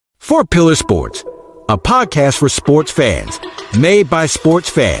For Pillar Sports, a podcast for sports fans, made by sports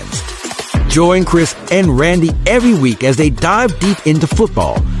fans. Join Chris and Randy every week as they dive deep into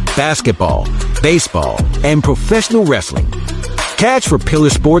football, basketball, baseball, and professional wrestling. Catch For Pillar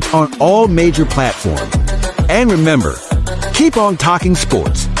Sports on all major platforms. And remember, keep on talking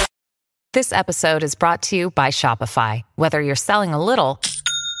sports. This episode is brought to you by Shopify. Whether you're selling a little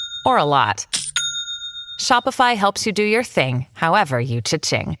or a lot, Shopify helps you do your thing, however you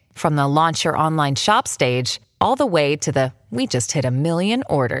cha-ching. From the launch your online shop stage, all the way to the we just hit 1 million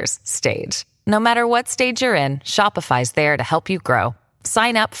orders stage. No matter what stage you're in, Shopify's there to help you grow.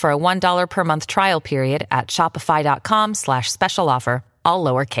 Sign up for a $1 per month trial period at shopify.com/special offer, all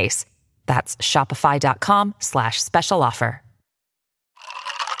lowercase. That's shopify.com/special offer.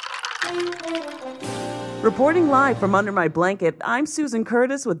 Reporting live from under my blanket, I'm Susan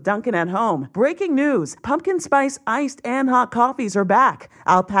Curtis with Dunkin' at Home. Breaking news, pumpkin spice iced and hot coffees are back.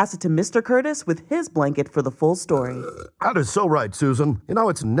 I'll pass it to Mr. Curtis with his blanket for the full story. That is so right, Susan. You know,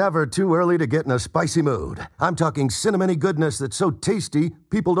 it's never too early to get in a spicy mood. I'm talking cinnamony goodness that's so tasty,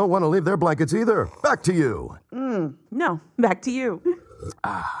 people don't want to leave their blankets either. Back to you. No, back to you.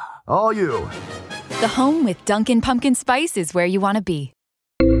 All you. The home with Dunkin' Pumpkin Spice is where you want to be.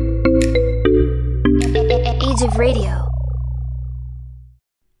 Age of Radio.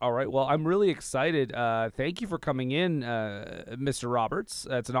 All right. Well, I'm really excited. Thank you for coming in, Mr. Roberts.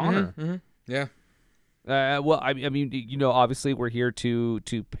 It's an honor. Yeah. Well, I mean, you know, obviously we're here to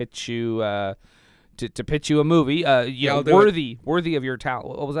pitch you to pitch you a movie. Yeah, worthy of your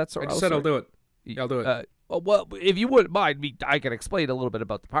talent. What was that? Sorry, I just said I'll do it. I'll do it. Well, if you wouldn't mind, I can explain a little bit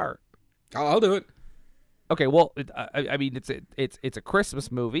about the part. I'll do it. Okay. Well, I mean, it's a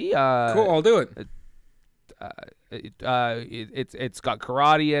Christmas movie. Cool. I'll do it. It's got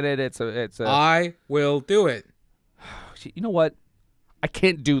karate in it. It's a. I will do it. You know what? I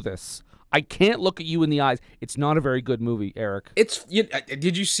can't do this. I can't look at you in the eyes. It's not a very good movie, Eric.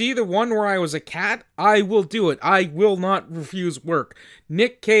 Did you see the one where I was a cat? I will do it. I will not refuse work.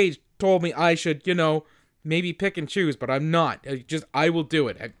 Nick Cage told me I should, maybe pick and choose, but I'm not. I will do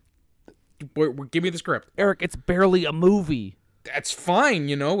it. Give me the script, Eric. It's barely a movie. That's fine,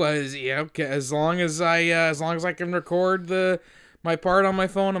 as long as I can record my part on my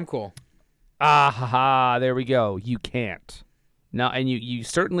phone, I'm cool. There we go. You can't. No, and you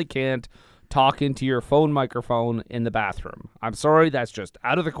certainly can't talk into your phone microphone in the bathroom. I'm sorry, that's just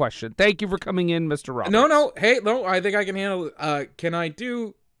out of the question. Thank you for coming in, Mr. Roberts. No. Hey, no, I think I can handle it. Can I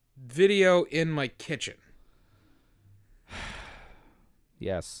do video in my kitchen?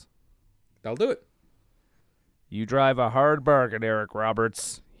 Yes. I'll do it. You drive a hard bargain, Eric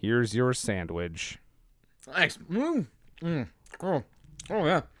Roberts. Here's your sandwich. Thanks. Oh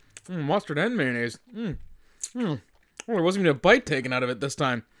yeah. Mustard and mayonnaise. Oh, there wasn't even a bite taken out of it this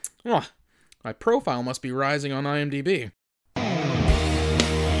time. Oh, my profile must be rising on IMDb. You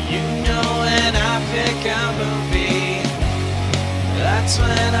know when I pick a movie, that's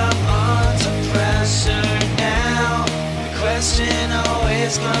when I'm under pressure now. The question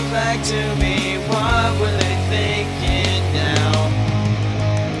always comes back to me, what were they thinking now?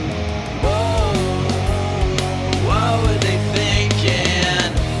 Whoa, what were they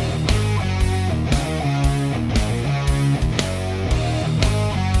thinking?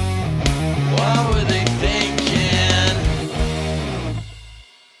 What were they thinking?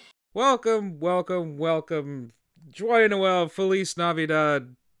 Welcome. Joyeux Noel, Feliz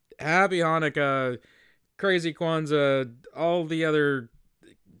Navidad, Happy Hanukkah, Crazy Kwanzaa, all the other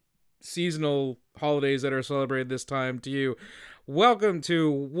seasonal holidays that are celebrated this time to you. Welcome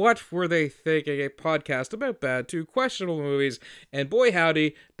to What Were They Thinking, a podcast about bad to questionable movies, and boy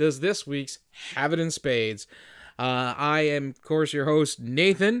howdy, does this week's have it in spades. I am, of course, your host,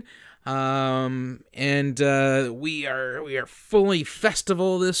 Nathan, and we are fully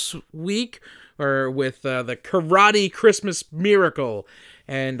festival this week, or with the Karate Christmas Miracle,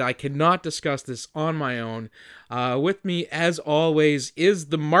 and I cannot discuss this on my own. With me, as always, is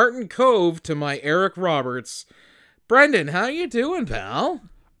the Martin Kove to my Eric Roberts. Brendan, how you doing, pal?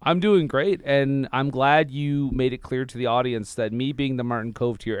 I'm doing great, and I'm glad you made it clear to the audience that me being the Martin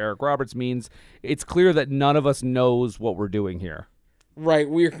Kove to your Eric Roberts means it's clear that none of us knows what we're doing here. Right,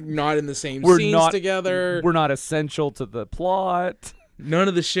 we're not in the same scenes together. We're not essential to the plot. None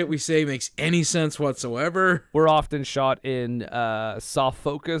of the shit we say makes any sense whatsoever. We're often shot in soft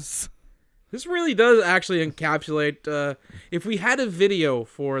focus. This really does actually encapsulate. If we had a video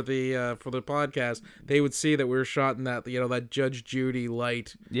for the podcast, they would see that we were shot in that that Judge Judy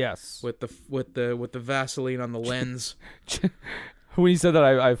light. Yes, with the Vaseline on the lens. When you said that,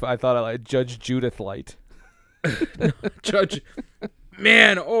 I thought I like Judge Judith light. No, Judge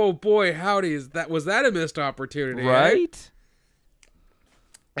Man, oh boy, howdy, was that a missed opportunity, right?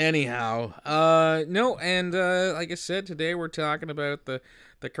 Anyhow, no, and like I said, today we're talking about the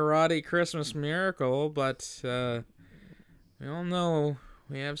Karate Christmas Miracle, but we all know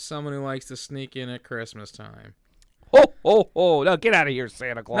we have someone who likes to sneak in at Christmas time. Oh! No, get out of here,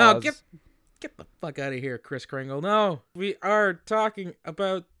 Santa Claus. No, get the fuck out of here, Kris Kringle. No, we are talking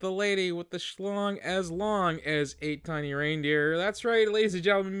about the lady with the schlong as long as 8 tiny reindeer. That's right, ladies and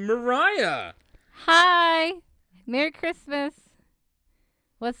gentlemen, Mariah. Hi, Merry Christmas.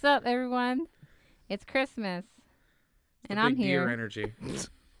 What's up, everyone? It's Christmas, and I'm here. Deer energy. And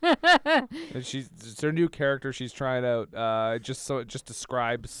it's her new character she's trying out. It just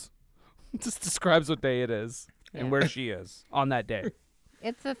describes what day it is and where she is on that day.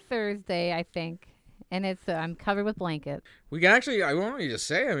 It's a Thursday, I think, and I'm covered with blankets. We can actually, I want to just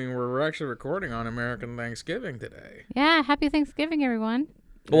say, I mean, we're actually recording on American Thanksgiving today. Yeah, happy Thanksgiving, everyone.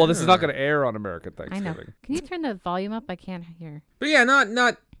 Well, this is not going to air on American Thanksgiving. I know. Can you turn the volume up? I can't hear. But yeah,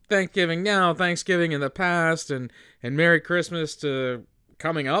 not Thanksgiving now, Thanksgiving in the past, and Merry Christmas to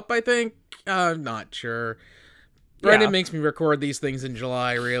coming up, I think. Not sure. Brendan makes me record these things in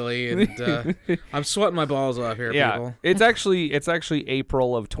July, really, and I'm sweating my balls off here, people. It's actually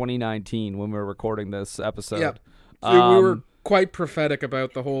April of 2019 when we're recording this episode. Yep. We were quite prophetic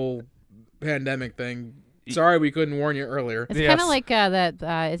about the whole pandemic thing. Sorry we couldn't warn you earlier. It's kind of like that.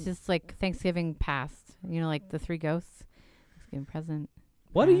 It's just like Thanksgiving past. You know, like the 3 ghosts. Thanksgiving present.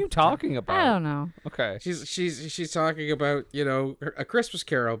 What are you talking about? I don't know. Okay. She's talking about, you know, a Christmas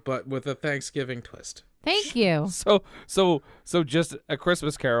Carol, but with a Thanksgiving twist. Thank you. So just a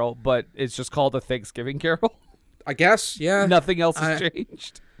Christmas Carol, but it's just called a Thanksgiving Carol? I guess, yeah. Nothing else has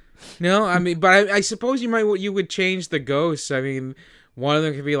changed. No, I mean, but I suppose you would change the ghosts. I mean, one of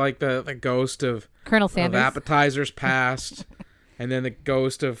them could be like the ghost of Colonel Sanders, of appetizers past, and then the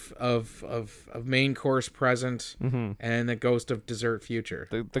ghost of main course present, and the ghost of dessert future.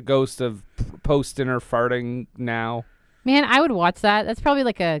 The ghost of post dinner farting now. Man, I would watch that. That would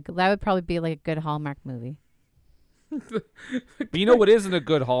probably be like a good Hallmark movie. But you know what isn't a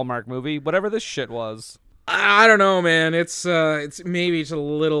good Hallmark movie? Whatever this shit was. I don't know, man. It's maybe just a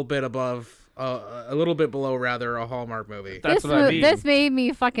little bit above, a little bit below, rather, a Hallmark movie. That's what I mean. This made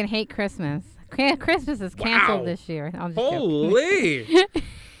me fucking hate Christmas. Christmas is canceled this year. I'm just Holy!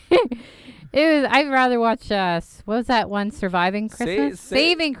 I'd rather watch what was that one? Surviving Christmas?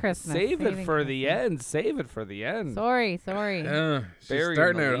 Saving Christmas. Save it for the end. Save it for the end. Sorry. She's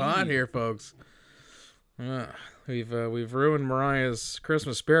starting out hot here, folks. We've ruined Mariah's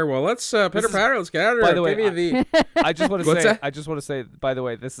Christmas spirit. Well, let's pitter patter. Let's get out of here. By the way, I just want to say. By the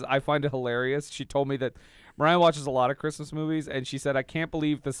way, I find it hilarious. She told me that Mariah watches a lot of Christmas movies, and she said, "I can't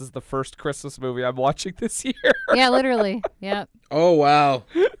believe this is the first Christmas movie I'm watching this year." Yeah, literally. Yep. Oh wow.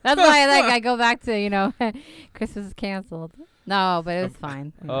 That's why I go back to Christmas is canceled. No, but it was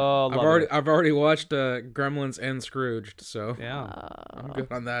fine. Oh, I've already watched Gremlins and Scrooged, so yeah, I'm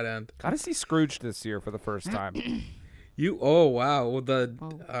good on that end. Gotta see Scrooged this year for the first time. Oh wow,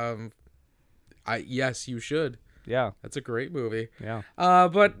 well yes, you should. Yeah, that's a great movie. Yeah.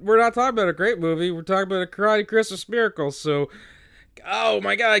 But we're not talking about a great movie. We're talking about a Karate Christmas Miracle. So, oh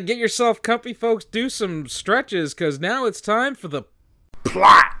my God, get yourself comfy, folks. Do some stretches, because now it's time for the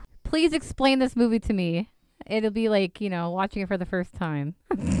plot. Please explain this movie to me. It'll be like watching it for the first time.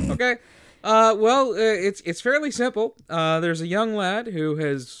 Okay. Well, it's fairly simple. There's a young lad who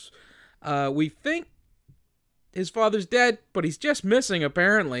has, we think his father's dead, but he's just missing,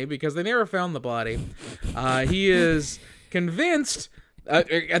 apparently, because they never found the body. He is convinced,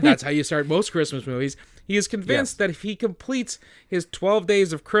 and that's how you start most Christmas movies, he is convinced that if he completes his 12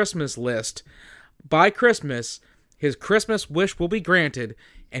 Days of Christmas list by Christmas, his Christmas wish will be granted,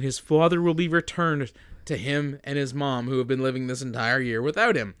 and his father will be returned to him and his mom, who have been living this entire year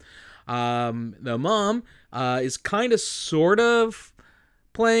without him. The mom is kind of sort of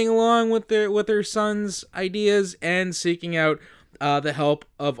playing along with their son's ideas and seeking out the help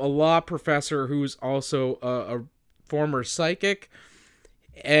of a law professor who's also a former psychic,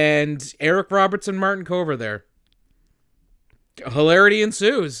 and Roberts and Martin Kove are there. Hilarity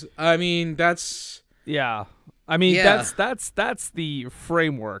ensues. I mean, that's that's the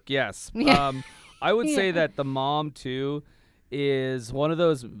framework. Yes. I would say that the mom too is one of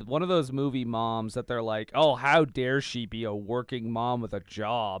those movie moms that they're like, oh, how dare she be a working mom with a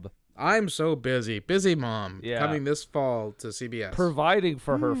job? I'm so busy mom. Coming this fall to CBS, providing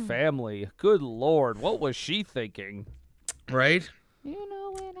for her family. Good Lord, what was she thinking? Right? When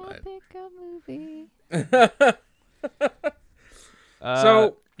I pick a movie.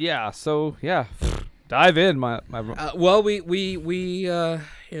 So Dive in, my. Well, we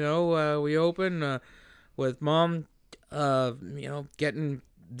open with Mom, getting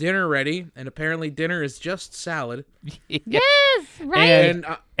dinner ready, and apparently dinner is just salad. Yes, right.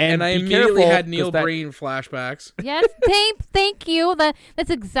 And I immediately had Neil Breen flashbacks. Yes, thank you. That's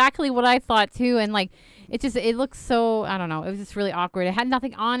exactly what I thought too. And like, it looks so, I don't know. It was just really awkward. It had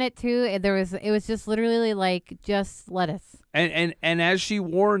nothing on it too. It was just literally like just lettuce. And as she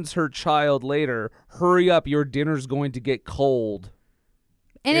warns her child later, hurry up, your dinner's going to get cold.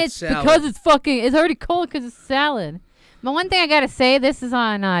 And it's salad. because it's already cold because it's salad. But one thing I gotta say, this is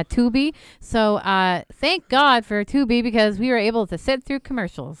on Tubi, so thank God for Tubi because we were able to sit through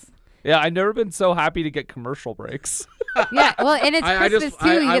commercials. Yeah, I've never been so happy to get commercial breaks. Yeah, well, and it's Christmas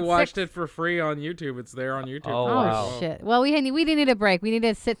too. I watched it for free on YouTube. It's there on YouTube. Oh, wow. Shit. Well, we didn't need a break. We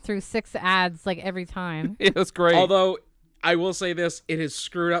needed to sit through 6 ads like every time. It was great. Although I will say this, it has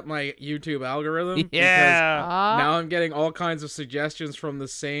screwed up my YouTube algorithm. Yeah. Because now I'm getting all kinds of suggestions from the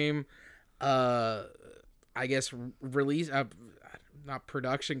same, I guess, release, not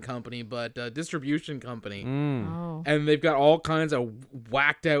production company, but distribution company. Oh. And they've got all kinds of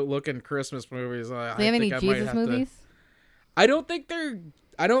whacked out looking Christmas movies. Do they have any Jesus movies? I don't think they're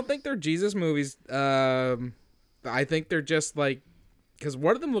Jesus movies. I think they're just like, because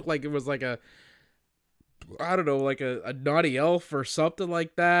one of them looked like it was like a naughty elf or something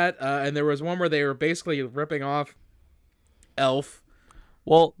like that. And there was one where they were basically ripping off Elf.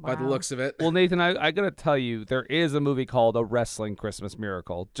 Well, by the looks of it. Well, Nathan, I gotta tell you, there is a movie called A Wrestling Christmas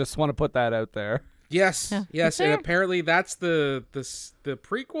Miracle. Just want to put that out there. Yes, yes, and apparently that's the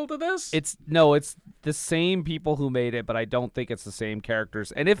prequel to this. It's the same people who made it, but I don't think it's the same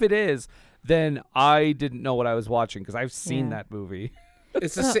characters. And if it is, then I didn't know what I was watching because I've seen that movie.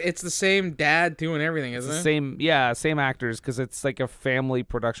 It's the same dad doing everything, isn't it? Same actors because it's like a family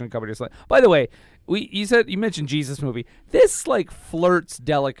production company. It's like, by the way, you mentioned Jesus movie. This like flirts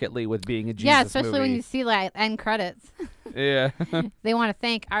delicately with being a Jesus movie. Yeah, especially when you see like end credits. Yeah. They want to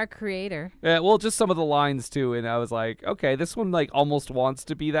thank our creator. Yeah, well, just some of the lines too, and I was like, okay, this one like almost wants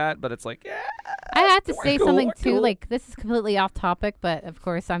to be that, but it's like, yeah. I have to say something too. Like this is completely off topic, but of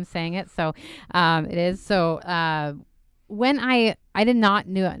course I'm saying it, so it is. So when I didn't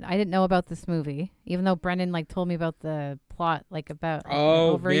know about this movie, even though Brendan like told me about the plot about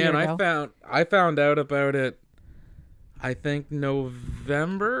over a year ago. I found out about it. I think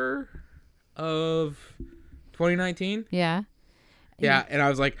November of 2019. Yeah. Yeah, and I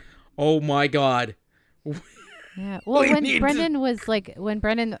was like, "Oh my god." Yeah. Well, when Brendan was like,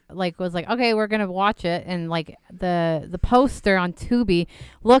 okay, we're gonna watch it, and like the poster on Tubi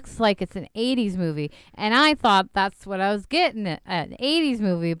looks like it's an 80s movie, and I thought that's what I was getting at, an 80s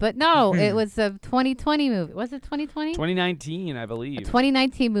movie, but no, it was a 2020 movie. Was it 2020? 2019, I believe. A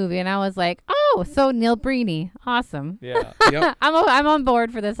 2019 movie, and I was like, oh, so Neil Breen, awesome. Yeah. Yep. I'm on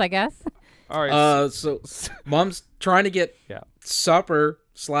board for this, I guess. All right. So Mom's trying to get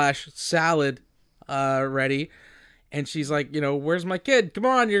supper/salad ready, and she's like, where's my kid? Come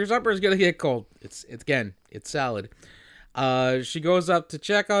on, your supper's gonna get cold. It's salad. She goes up to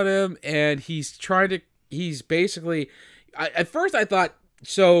check on him, and he's basically, at first I thought,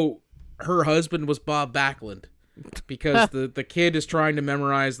 so her husband was Bob Backlund, because the kid is trying to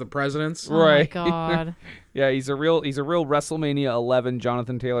memorize the presidents. Right. Oh my God. Yeah, he's a real WrestleMania 11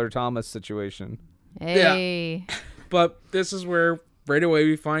 Jonathan Taylor Thomas situation. Hey. Yeah. But this is where right away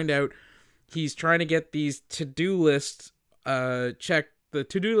we find out he's trying to get these to-do lists checked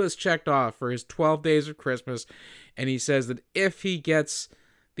off for his 12 days of Christmas, and he says that if he gets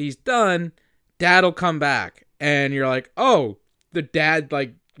these done, Dad'll come back. And you're like, oh, the dad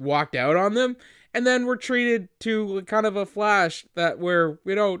like walked out on them, and then we're treated to kind of a flash where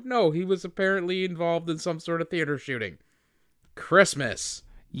we don't know he was apparently involved in some sort of theater shooting. Christmas.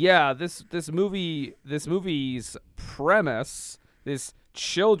 Yeah, this movie's premise, this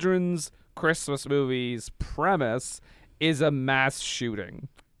children's Christmas movie's premise, is a mass shooting.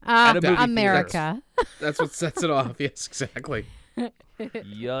 America. That's what sets it off. Yes, exactly.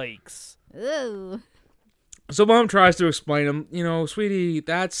 Yikes. Ooh. So Mom tries to explain him, sweetie,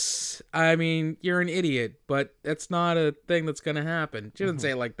 you're an idiot, but that's not a thing that's going to happen. She doesn't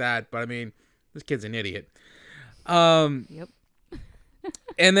say it like that, but this kid's an idiot. Yep.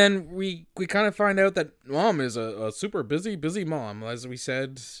 And then we kind of find out that Mom is a super busy mom, as we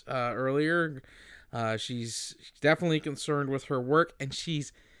said earlier. She's definitely concerned with her work, and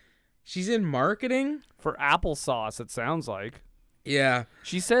she's in marketing for applesauce. It sounds like. Yeah,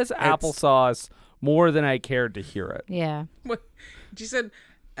 she says applesauce more than I cared to hear it. Yeah. What she said?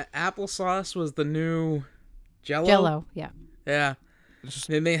 Applesauce was the new Jello. Jello. Yeah. Yeah.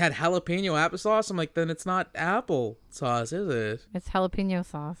 Then they had jalapeno applesauce. I'm like, then it's not apple sauce, is it? It's jalapeno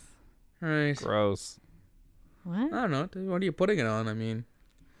sauce. Right. Gross. What? I don't know. What are you putting it on? I mean,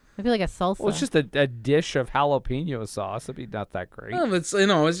 I feel like a salsa. Well, it's just a dish of jalapeno sauce. It'd be not that great. well, it's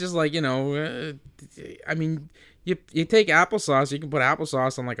it's just like I mean, you take applesauce. You can put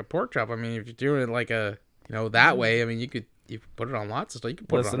applesauce on like a pork chop. I mean, if you're doing it like that way, I mean, you could put it on lots of stuff. You can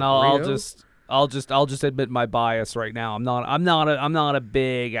put Listen, it on a burrito. I'll just admit my bias right now. I'm not a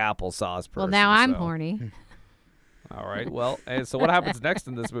big applesauce person. Well, now I'm horny. All right. Well, and so what happens next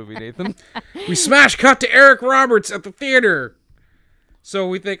in this movie, Nathan? We smash cut to Eric Roberts at the theater. So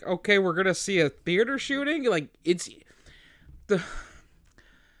we think, okay, we're gonna see a theater shooting. Like it's the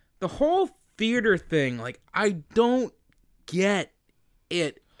whole theater thing. Like I don't get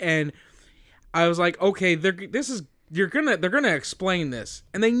it, and I was like, okay, they're gonna explain this,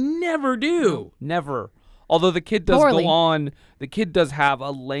 and they never do. Never. Although the kid does Poorly. go on, the kid does have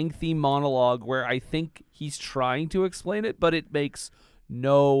a lengthy monologue where I think he's trying to explain it, but it makes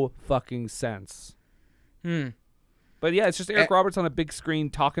no fucking sense. But yeah, it's just Eric Roberts on a big screen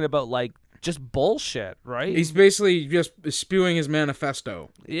talking about like just bullshit, right? He's basically just spewing his manifesto.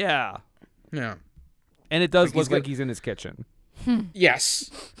 Yeah. Yeah. And it does look like he's in his kitchen. Yes.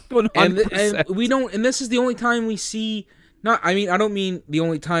 100%. And we don't, and this is the only time we see. I don't mean the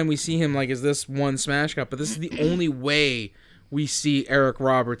only time we see him like is this one smash cut, but this is the only way we see Eric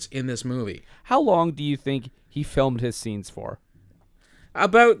Roberts in this movie. How long do you think he filmed his scenes for?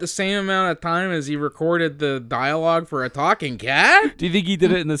 About the same amount of time as he recorded the dialogue for A Talking Cat? Do you think he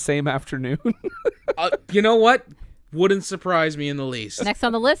did it in the same afternoon? You know what? Wouldn't surprise me in the least. Next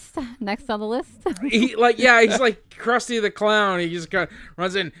on the list. He's like Krusty the Clown. He just kind of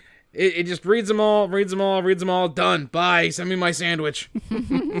runs in. It just reads them all, done. Bye. Send me my sandwich.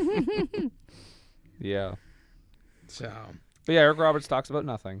 Yeah. So. But yeah, Eric Roberts talks about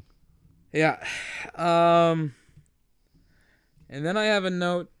nothing. Yeah. And then I have a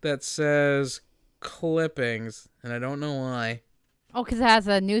note that says clippings, and I don't know why. Oh, because it has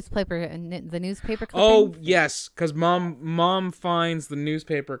a newspaper, the newspaper clippings? Oh, yes, because mom finds the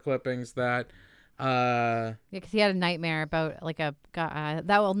newspaper clippings that... yeah, because he had a nightmare about like a guy.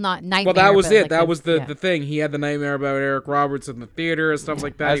 Nightmare. Well, that was it. Like that was the thing. He had the nightmare about Eric Roberts in the theater and stuff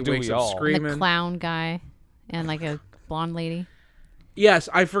like that. As he do wakes we up all. screaming. And the clown guy and like a blonde lady. Yes,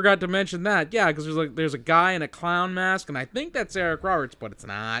 I forgot to mention that. Yeah, because there's a guy in a clown mask, and I think that's Eric Roberts, but it's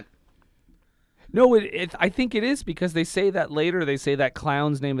not. No, I think it is because they say that later. They say that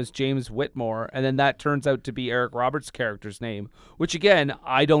clown's name is James Whitmore, and then that turns out to be Eric Roberts' character's name, which again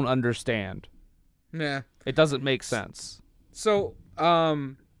I don't understand. Yeah. It doesn't make sense. So,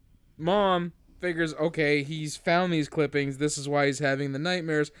 Mom figures, okay, he's found these clippings. This is why he's having the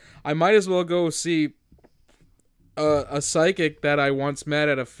nightmares. I might as well go see a psychic that I once met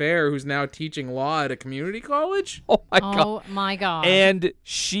at a fair who's now teaching law at a community college. Oh, my God. Oh, my God. And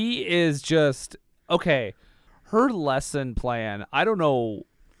she is just, okay, her lesson plan, I don't know.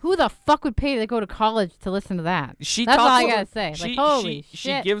 Who the fuck would pay to go to college to listen to that? That's all I gotta say. Like, holy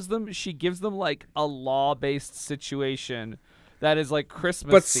shit. She gives them like a law-based situation that is like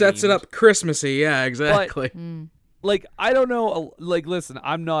Christmas But sets it up Christmassy, yeah, exactly. But, like, I don't know, like, listen,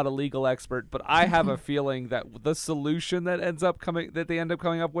 I'm not a legal expert, but I have a feeling that the solution that they end up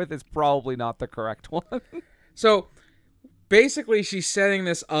coming up with is probably not the correct one. So, basically, she's setting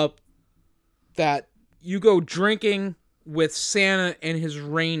this up that you go drinking with Santa and his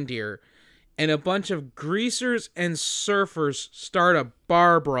reindeer, and a bunch of greasers and surfers start a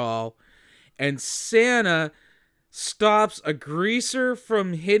bar brawl, and Santa stops a greaser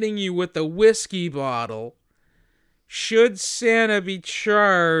from hitting you with a whiskey bottle. Should Santa be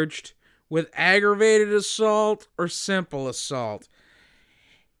charged with aggravated assault or simple assault?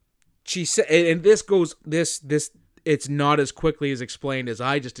 She said, and this it's not as quickly as explained as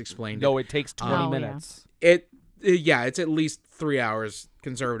I just explained it. No, it takes 20 minutes. Yeah, it's at least 3 hours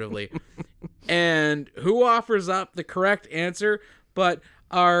conservatively. And who offers up the correct answer but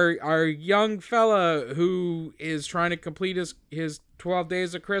our young fella who is trying to complete his 12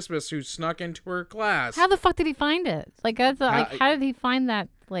 Days of Christmas, who snuck into her class. How the fuck did he find it? Like, how did he find that?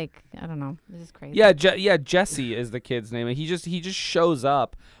 Like, I don't know. This is crazy. Yeah, Jesse is the kid's name, and he just shows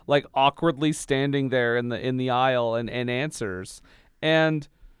up like awkwardly standing there in the aisle and answers. And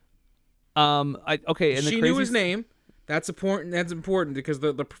she knew his name. That's important because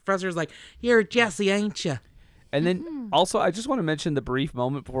the professor's like, "You're Jesse, ain't you?" And then also, I just want to mention the brief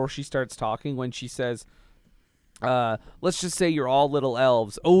moment before she starts talking when she says, let's just say you're all little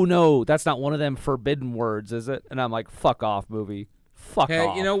elves. Oh, no, that's not one of them forbidden words, is it? And I'm like, fuck off, movie. Fuck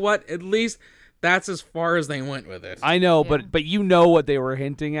off. You know what? At least that's as far as they went with it. I know, but you know what they were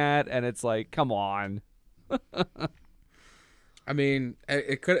hinting at, and it's like, come on. I mean,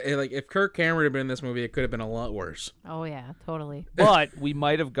 it could like if Kirk Cameron had been in this movie, it could have been a lot worse. Oh yeah, totally. But we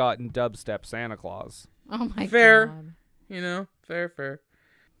might have gotten dubstep Santa Claus. Oh my fair. God. You know, fair.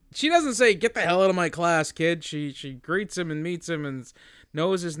 She doesn't say, "Get the hell out of my class, kid." She greets him and meets him and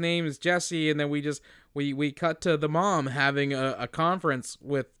knows his name is Jesse, and then we cut to the mom having a conference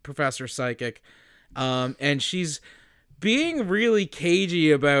with Professor Psychic, and she's being really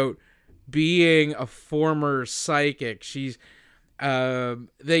cagey about being a former psychic. She's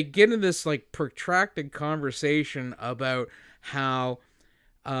they get into this like protracted conversation about how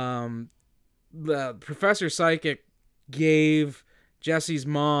the Professor Psychic gave Jesse's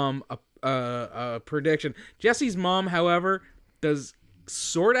mom a prediction. Jesse's mom, however,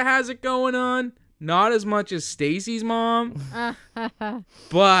 sort of has it going on, not as much as Stacy's mom,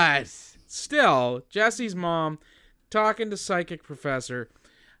 but still, Jesse's mom talking to Psychic Professor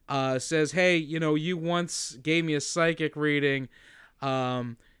says, "Hey, you once gave me a psychic reading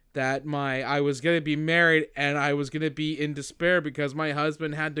that I was gonna be married and I was gonna be in despair because my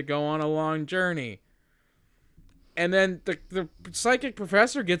husband had to go on a long journey." And then the Psychic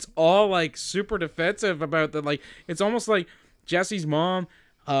Professor gets all like super defensive about that. Like, it's almost like Jesse's mom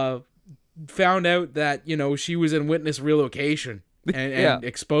found out that she was in witness relocation and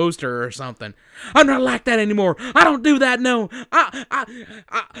exposed her or something. "I'm not like that anymore. I don't do that. No,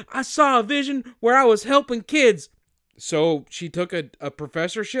 I saw a vision where I was helping kids." So she took a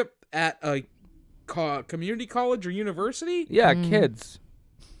professorship at a community college or university. Yeah, kids,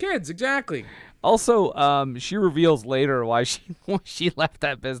 exactly. Also, she reveals later why she left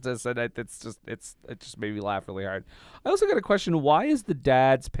that business, and it just made me laugh really hard. I also got a question: why is the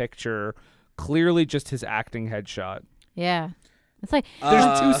dad's picture clearly just his acting headshot? Yeah, it's like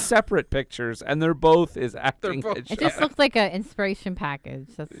there's two separate pictures, and they're both his acting headshot. It just looks like an inspiration package.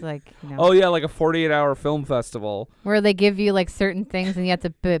 That's like Oh yeah, like a 48-hour film festival where they give you like certain things, and you have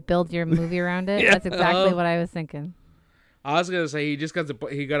to build your movie around it. That's exactly what I was thinking. I was gonna say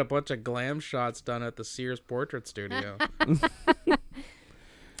he got a bunch of glam shots done at the Sears Portrait Studio.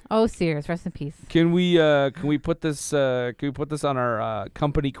 Oh, Sears, rest in peace. Can we put this on our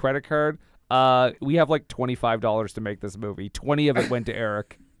company credit card? We have like $25 to make this movie. 20 of it went to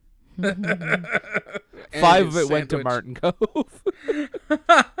Eric. 5 of it went to Martin Kove.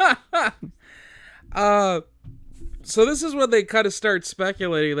 So this is when they kind of start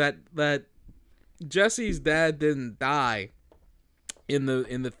speculating that Jesse's dad didn't die in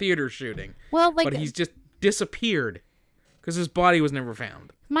the theater shooting. Well, but he's just disappeared because his body was never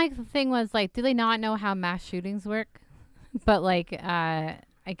found. My thing was like, do they not know how mass shootings work? But like, I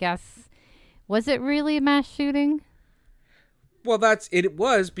guess, was it really a mass shooting? Well, it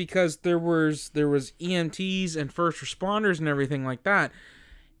was because there was EMTs and first responders and everything like that.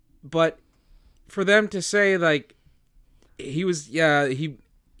 But for them to say like he was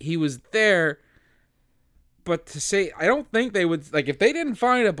there. But to say, I don't think they would, like, if they didn't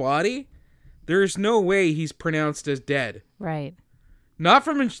find a body, there's no way he's pronounced as dead. Right. Not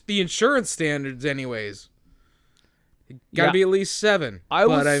from the insurance standards, anyways. Gotta be at least 7. I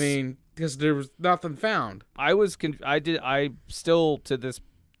mean, because there was nothing found. I still to this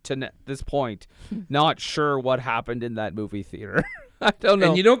point, not sure what happened in that movie theater. I don't know.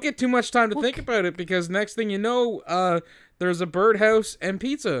 And you don't get too much time to think about it because next thing you know, there's a birdhouse and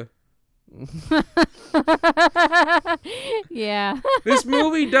pizza. Yeah. This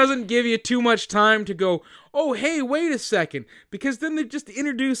movie doesn't give you too much time to go, "Oh, hey, wait a second," because then they just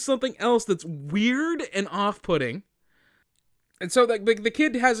introduce something else that's weird and off-putting. And so the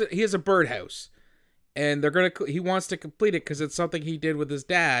kid has a birdhouse, and he wants to complete it because it's something he did with his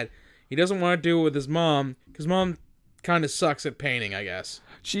dad. He doesn't want to do it with his mom because mom kind of sucks at painting, I guess.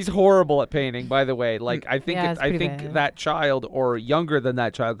 She's horrible at painting, by the way. Like, I think bad. that child or younger than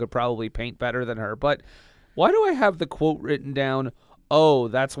that child could probably paint better than her. But why do I have the quote written down? "Oh,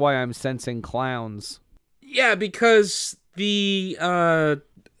 that's why I'm sensing clowns." Yeah, because the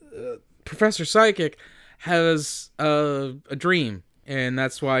Professor Psychic has a dream, and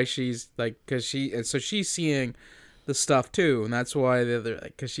that's why she's like, so she's seeing the stuff too, and that's why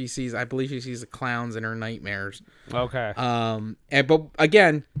because I believe she sees the clowns in her nightmares. Okay. But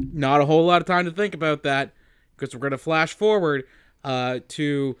again, not a whole lot of time to think about that because we're gonna flash forward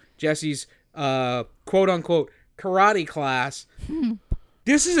to Jesse's quote unquote karate class.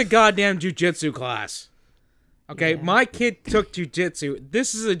 This is a goddamn jujitsu class. Okay, my kid took jujitsu.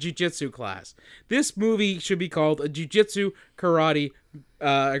 This is a jujitsu class. This movie should be called a jujitsu karate.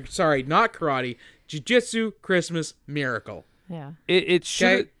 Sorry, not karate. Jiu-Jitsu Christmas Miracle. Yeah. It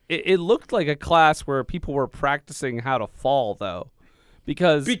should It looked like a class where people were practicing how to fall, though.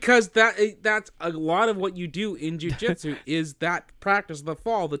 Because that's a lot of what you do in jiu-jitsu is that practice the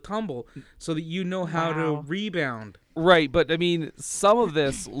fall, the tumble, so that you know how to rebound. Right, but I mean, some of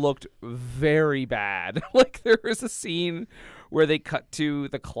this looked very bad. Like there was a scene where they cut to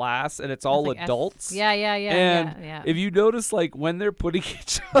the class and it's all like adults. Yeah. And if you notice, like when they're putting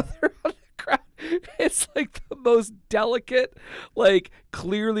each other on the ground, it's like the most delicate, like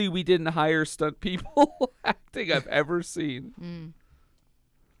clearly we didn't hire stunt people acting I've ever seen.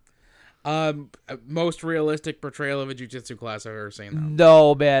 Most realistic portrayal of a jiu-jitsu class I've ever seen,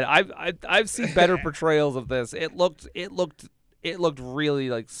 though. No, man. I've seen better portrayals of this. It looked really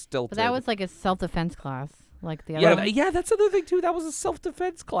like stilted. But that was like a self-defense class, like the other. Yeah, that's the other thing too. That was a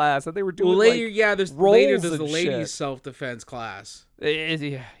self-defense class, and they were doing there's rolls the and ladies' shit. self-defense class.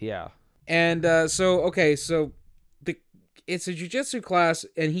 Yeah. And so it's a jiu-jitsu class,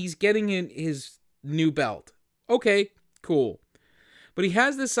 and he's getting in his new belt. Okay, cool. But he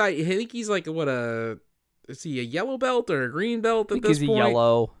has this side. I think he's like is he a yellow belt or a green belt at this point? He's a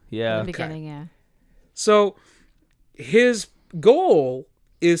yellow. Yeah. In the beginning, yeah. So his goal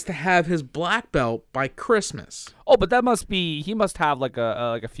is to have his black belt by Christmas. Oh, but he must have like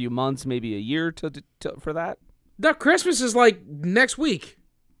a few months, maybe a year for that. No, Christmas is like next week.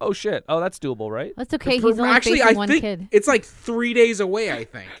 Oh shit! Oh, that's doable, right? That's okay. He's only facing one kid. It's like 3 days away, I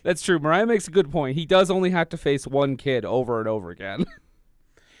think. That's true. Mariah makes a good point. He does only have to face one kid over and over again.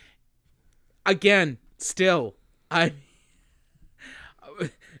 Again, still,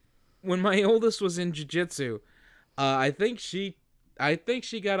 when my oldest was in jiu-jitsu, I think she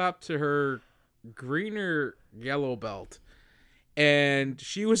got up to her green or yellow belt, and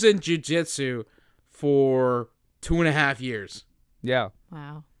she was in jiu-jitsu for 2.5 years. Yeah.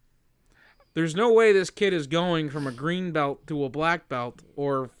 Wow. There's no way this kid is going from a green belt to a black belt,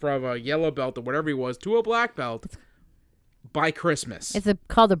 or from a yellow belt or whatever he was to a black belt by Christmas. Is it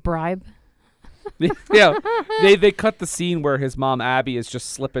called a bribe? Yeah, they cut the scene where his mom Abby is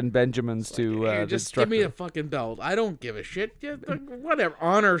just slipping Benjamins to hey, just give me a fucking belt. I don't give a shit. Whatever,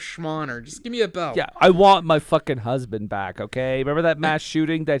 honor schmonor. Just give me a belt. Yeah, I want my fucking husband back. Okay, remember that mass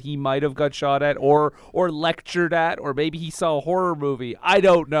shooting that he might have got shot at, or lectured at, or maybe he saw a horror movie. I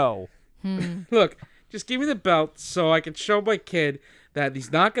don't know. Look, just give me the belt so I can show my kid that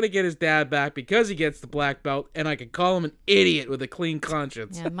he's not going to get his dad back because he gets the black belt, and I can call him an idiot with a clean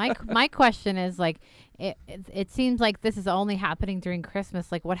conscience. Yeah, my question is, like, it seems like this is only happening during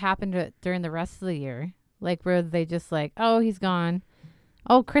Christmas. Like, what happened during the rest of the year? Like, where they just like, oh, he's gone.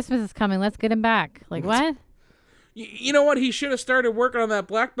 Oh, Christmas is coming. Let's get him back. Like, what? You know what? He should have started working on that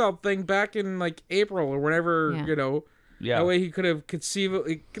black belt thing back in, like, April or whenever, Yeah. That way he could have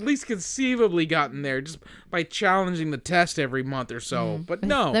conceivably gotten there just by challenging the test every month or so. But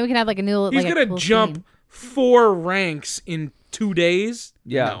no. Then we can have like a new. He's gonna jump 4 ranks in 2 days.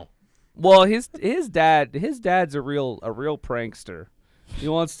 Yeah. No. Well, his dad's a real prankster. He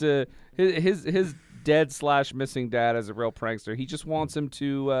wants to his dead/missing dad is a real prankster. He just wants him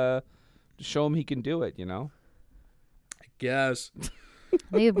to show him he can do it. I guess.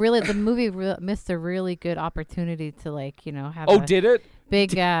 The movie missed a really good opportunity to have. Oh, did it? Big,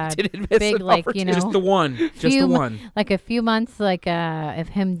 did it miss big, just the one, just the one. Like a few months, of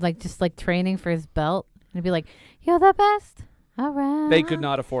him, just training for his belt, and it'd be like, "You're the best." All right. They could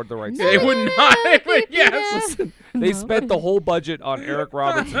not afford the rights. They would not. But yes. Listen, they spent the whole budget on Eric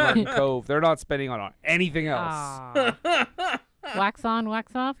Roberts and Martin Kove. They're not spending on anything else. Wax on,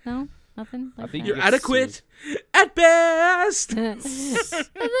 wax off. No. Nothing. I think you're adequate at best.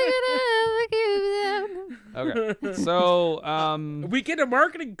 Okay, so we get a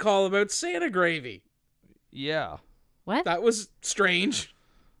marketing call about Santa gravy. Yeah. What? That was strange.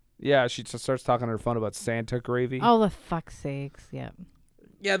 Yeah, she just starts talking on her phone about Santa gravy. Oh, the fuck's sakes! Yeah.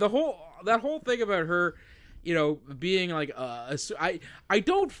 Yeah, that whole thing about her, being like I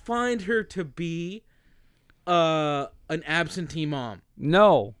don't find her to be an absentee mom.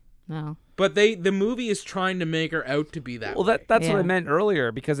 No. But the movie is trying to make her out to be that way. Well, that's what I meant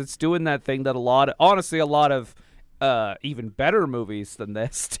earlier, because it's doing that thing that a lot of even better movies than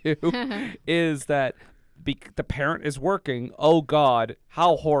this do is that the parent is working. Oh God,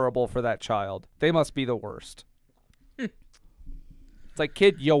 how horrible for that child. They must be the worst. It's like,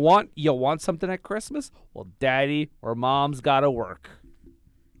 kid, you want something at Christmas? Well, daddy or mom's got to work.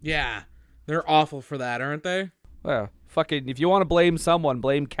 Yeah, they're awful for that, aren't they? Well, fucking, if you want to blame someone,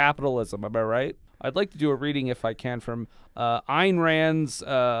 blame capitalism. Am I right? I'd like to do a reading, if I can, from Ayn Rand's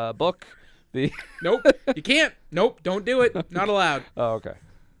book. Nope, you can't. Nope, don't do it. Not allowed. Oh, okay.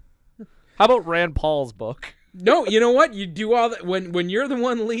 How about Rand Paul's book? No, you know what? You do all that when you're the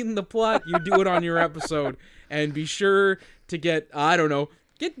one leading the plot. You do it on your episode, and be sure to get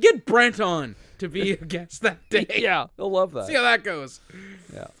get Brent on to be a guest that day. Yeah, he'll love that. See how that goes.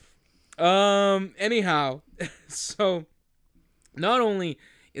 Yeah. Anyhow, so not only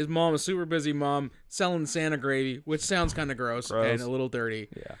is mom a super busy mom selling Santa gravy, which sounds kind of gross and a little dirty.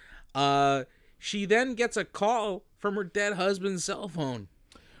 Yeah. She then gets a call from her dead husband's cell phone.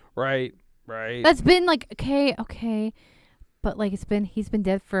 Right. That's been like okay, but like he's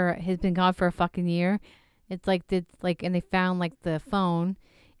been gone for a fucking year. It's like and they found like the phone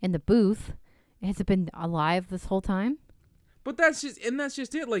in the booth. Has it been alive this whole time? But that's just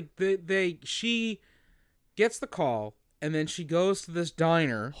it. Like she gets the call and then she goes to this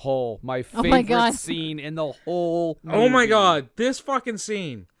diner. My favorite scene in the whole movie. Oh my god, this fucking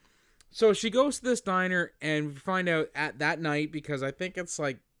scene. So she goes to this diner and we find out at that night, because I think it's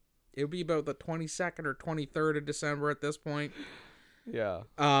like it would be about the 22nd or 23rd of December at this point. Yeah.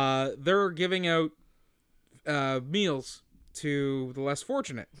 They're giving out meals to the less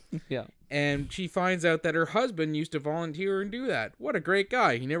fortunate. Yeah. And she finds out that her husband used to volunteer and do that. What a great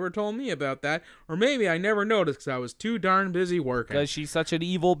guy. He never told me about that. Or maybe I never noticed because I was too darn busy working. Because she's such an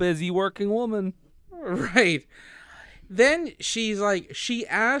evil, busy working woman. Right. Then she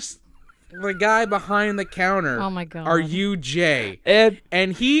asked the guy behind the counter, oh my god, are you Jay?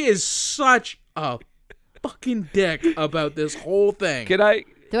 And he is such a fucking dick about this whole thing. Do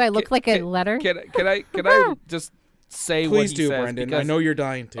I look like a letter? Can I just say what he says? Please do, Brendan. Because, I know you're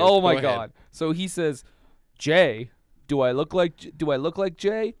dying to. Oh my god. So he says, Jay, do I look like Jay? Do I look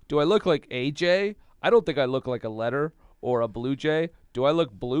like AJ? I don't think I look like a letter or a blue jay. Do I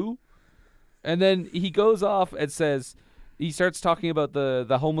look blue? And then he goes off and says, he starts talking about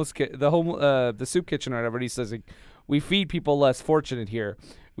the homeless the soup kitchen or whatever. And he says, we feed people less fortunate here.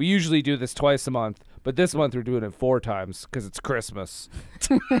 We usually do this twice a month, but this month we're doing it 4 times because it's Christmas.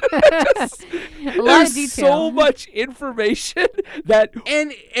 There's so much information that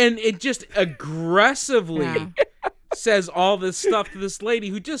and it just aggressively says all this stuff to this lady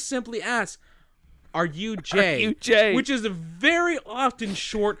who just simply asks, "Are you Jay?" Are you Jay? Which is very often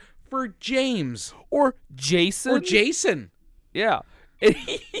short for James or Jason. Yeah. And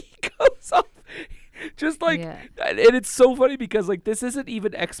he goes off just like, and it's so funny because like this isn't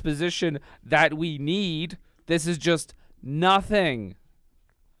even exposition that we need. This is just nothing.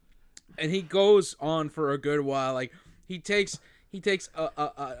 And he goes on for a good while. Like he takes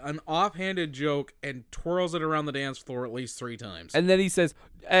an offhanded joke and twirls it around the dance floor at least 3 times. And then he says,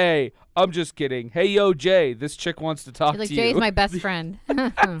 "Hey, I'm just kidding. Hey, yo, Jay, this chick wants to talk to you." Jay's my best friend.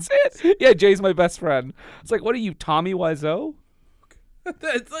 That's it. Yeah, Jay's my best friend. It's like, what are you, Tommy Wiseau?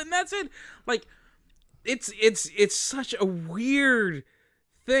 That's it. Like, it's such a weird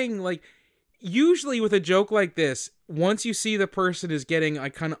thing. Like, usually with a joke like this, once you see the person is getting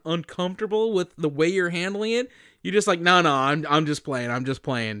like kind of uncomfortable with the way you're handling it, you're just like, no, I'm just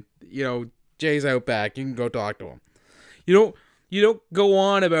playing. You know, Jay's out back. You can go talk to him. You don't go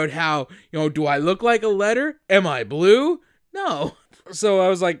on about how, do I look like a letter? Am I blue? No. So I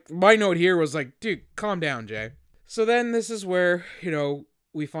was like, my note here was like, dude, calm down, Jay. So then this is where,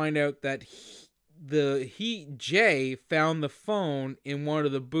 we find out that Jay found the phone in one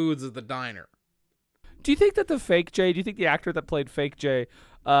of the booths of the diner. Do you think that the actor that played fake Jay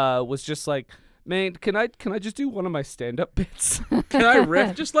was just like, man, can I just do one of my stand-up bits? Can I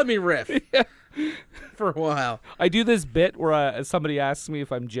riff? Just let me riff. Yeah. For a while. I do this bit where somebody asks me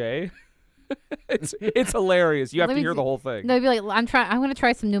if I'm Jay. It's hilarious. You have to hear the whole thing. No, you'd be like, I'm going to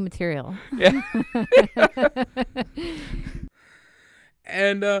try some new material. Yeah.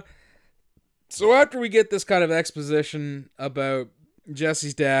 And so after we get this kind of exposition about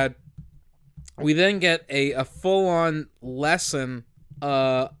Jesse's dad, we then get a full-on lesson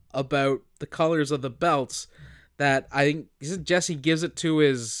about the colors of the belts that I think Jesse gives it to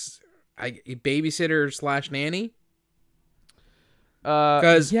his babysitter / nanny.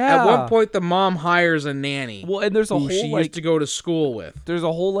 Because at one point the mom hires a nanny. Well, and there's a whole she used to go to school with. There's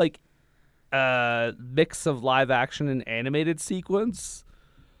a whole mix of live action and animated sequence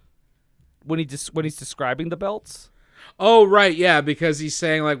when he's describing the belts. Oh right, yeah, because he's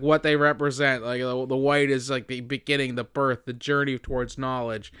saying like what they represent. Like the white is like the beginning, the birth, the journey towards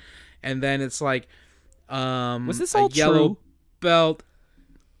knowledge, and then it's like was this all yellow true? Belt.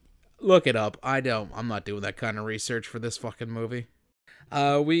 Look it up. I'm not doing that kind of research for this fucking movie.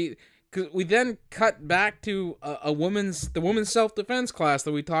 We then cut back to the women's self-defense class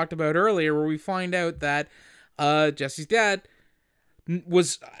that we talked about earlier, where we find out that Jesse's dad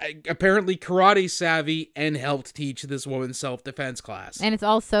was apparently karate savvy and helped teach this woman self-defense class. And it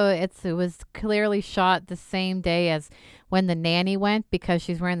was clearly shot the same day as when the nanny went because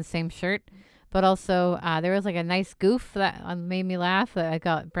she's wearing the same shirt. But also, there was like a nice goof that made me laugh. I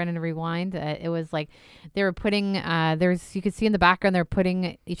got Brendan to rewind. It was like they were putting, you could see in the background, they're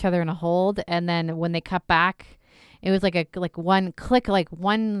putting each other in a hold. And then when they cut back, it was like one click, like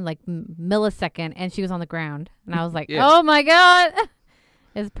one millisecond, and she was on the ground. And I was like, oh my God,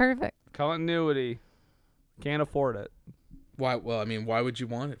 it's perfect. Continuity. Can't afford it. Why? Well, I mean, why would you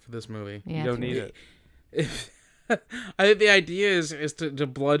want it for this movie? Yeah, you don't need it. I think the idea is to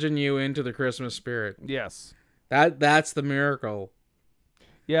bludgeon you into the Christmas spirit. Yes. That's the miracle.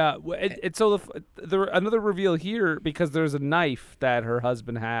 Yeah. So another reveal here, because there's a knife that her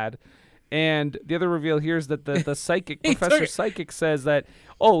husband had. And the other reveal here is that the psychic, Professor Psychic says that,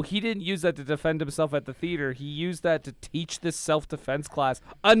 he didn't use that to defend himself at the theater. He used that to teach this self-defense class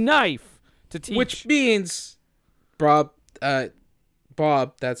a knife to teach. Which means Bob,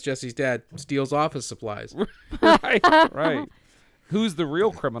 that's Jesse's dad, steals office supplies. Right. Who's the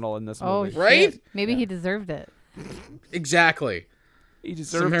real criminal in this movie? Right? Maybe he deserved it. Exactly. He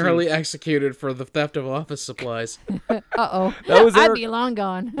deserved summarily executed for the theft of office supplies. I'd be long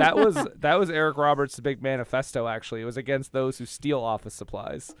gone. that was Eric Roberts' big manifesto, actually. It was against those who steal office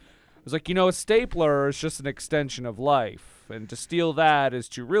supplies. It was like, a stapler is just an extension of life. And to steal that is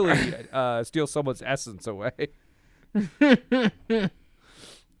to really steal someone's essence away.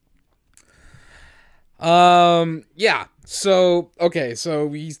 Yeah. So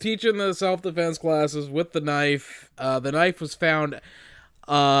he's teaching the self-defense classes with the knife. The knife was found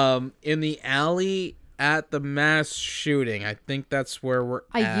in the alley at the mass shooting. I think that's where we're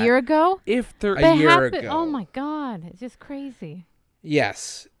at. A year ago? A year ago. Oh my God. It's just crazy.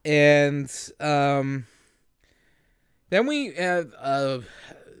 Yes. And then we have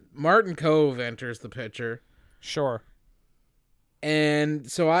Martin Kove enters the picture. Sure.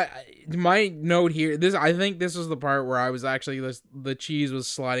 And so my note here, I think this is the part where I was actually, the cheese was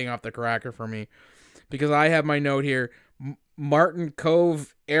sliding off the cracker for me, because I have my note here, Martin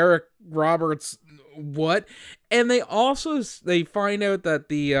Kove, Eric Roberts, what? And they find out that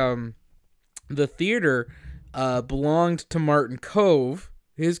the theater belonged to Martin Kove,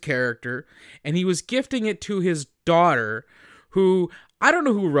 his character, and he was gifting it to his daughter, who, I don't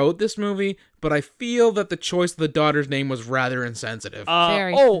know who wrote this movie, but I feel that the choice of the daughter's name was rather insensitive.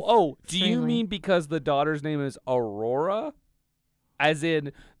 Do you mean because the daughter's name is Aurora? As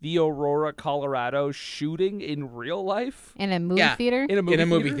in the Aurora, Colorado shooting in real life? In a movie theater? In a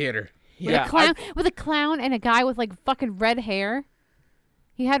movie theater. With a clown and a guy with fucking red hair.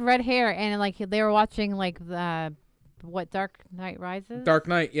 He had red hair, and they were watching the Dark Knight Rises? Dark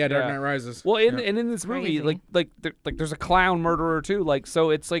Knight Rises. Well, in this movie, there's a clown murderer too. So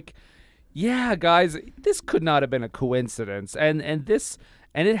it's yeah, guys, this could not have been a coincidence. And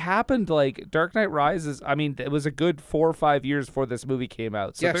it happened Dark Knight Rises. I mean, it was a good 4 or 5 years before this movie came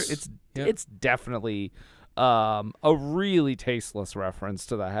out. So it's definitely a really tasteless reference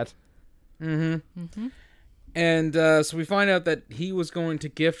to that. Mm-hmm. Mm-hmm. And so we find out that he was going to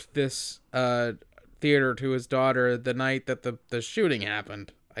gift this theater to his daughter the night that the shooting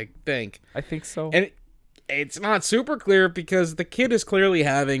happened, I think so. And it's not super clear because the kid is clearly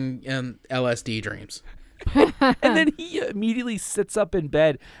having LSD dreams. And then he immediately sits up in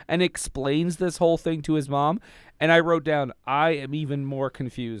bed and explains this whole thing to his mom, and I wrote down, I am even more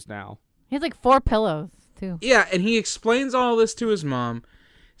confused now. He has 4 pillows too. Yeah, and he explains all this to his mom,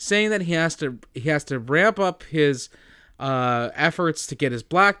 saying that he has to ramp up his efforts to get his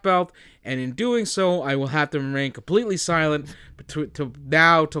black belt, and in doing so, I will have to remain completely silent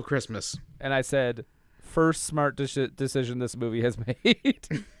till Christmas. And I said, first smart decision this movie has made.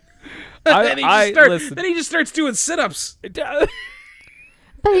 Then he just starts doing sit-ups.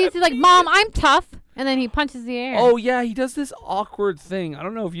 But he's like, Mom, I'm tough. And then he punches the air. Oh, yeah, he does this awkward thing. I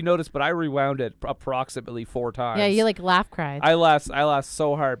don't know if you noticed, but I rewound it approximately 4 times. Yeah, you laugh cried. I laughed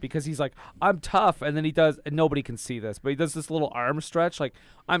so hard because he's like, I'm tough. And then he does, and nobody can see this, but he does this little arm stretch like,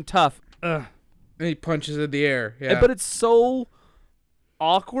 I'm tough. Ugh. And he punches in the air. Yeah. But it's so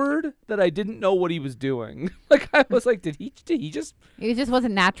awkward that I didn't know what he was doing. I was like, did he just... It just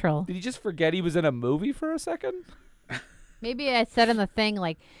wasn't natural. Did he just forget he was in a movie for a second? Maybe I said in the thing,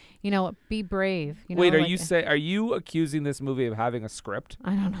 be brave. Wait, are you accusing this movie of having a script?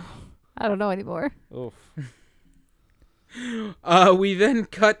 I don't know. I don't know anymore. Oof. We then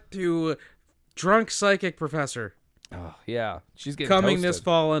cut to drunk psychic professor. Oh, yeah. She's getting coming toasted this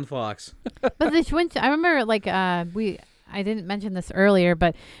fall on Fox. But I remember, I didn't mention this earlier,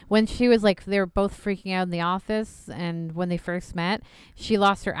 but when she was like, they were both freaking out in the office, and when they first met, she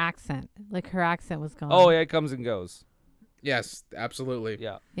lost her accent. Like her accent was gone. Oh yeah, it comes and goes. Yes, absolutely.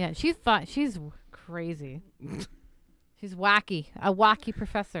 Yeah. Yeah, she's crazy. She's wacky. A wacky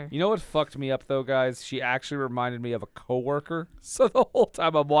professor. You know what fucked me up though, guys? She actually reminded me of a coworker. So the whole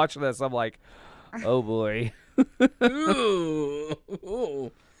time I'm watching this, I'm like, oh boy.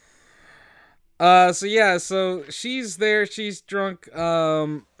 Ooh. So she's there, she's drunk.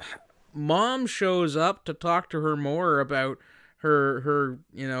 Mom shows up to talk to her more about her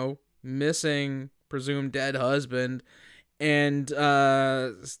missing, presumed dead husband, and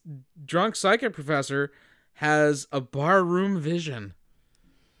drunk psychic professor has a barroom vision.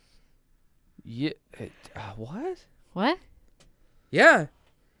 Yeah. What? Yeah.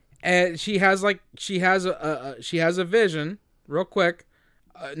 And she has a vision, real quick.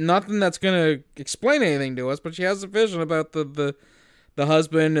 Nothing that's gonna explain anything to us, but she has a vision about the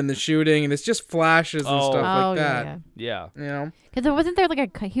husband and the shooting, and it's just flashes and stuff like that. Yeah. You know, because wasn't there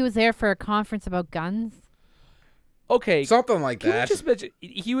like he was there for a conference about guns? Okay, something like Can that. we just mention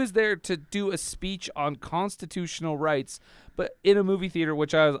he was there to do a speech on constitutional rights, but in a movie theater,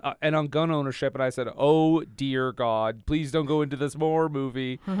 which I was, and on gun ownership, and I said, "Oh dear God, please don't go into this more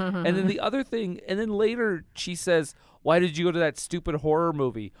movie." And then the other thing, and then later she says, "Why did you go to that stupid horror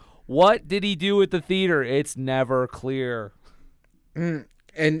movie? What did he do at the theater? It's never clear." And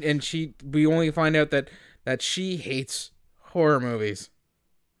we only find out that she hates horror movies.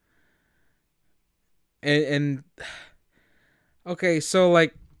 And okay, so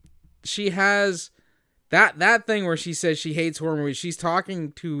like she has that thing where she says she hates horror movies. She's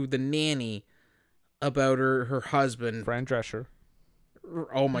talking to the nanny about her husband, Fran Drescher.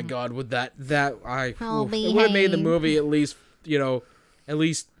 Oh my God, would it would have made the movie at least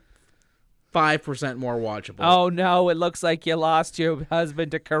 5% more watchable. Oh no, it looks like you lost your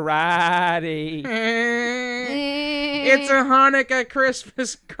husband to karate. It's a Hanukkah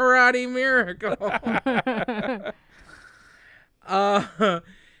Christmas karate miracle.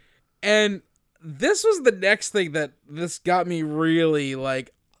 And this was the next thing that this got me really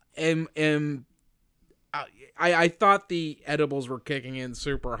like. I thought the edibles were kicking in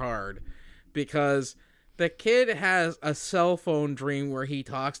super hard because the kid has a cell phone dream where he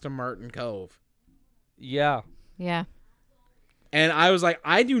talks to Martin Kove. Yeah. Yeah. And I was like,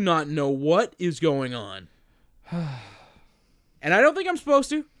 I do not know what is going on. And I don't think I'm supposed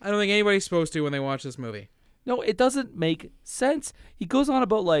to. I don't think anybody's supposed to when they watch this movie. No, it doesn't make sense. He goes on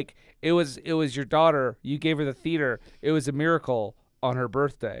about like it was your daughter. You gave her the theater. It was a miracle on her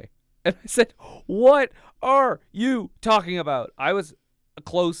birthday. And I said, "What are you talking about?" I was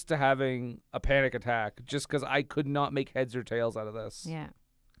close to having a panic attack just because I could not make heads or tails out of this. Yeah.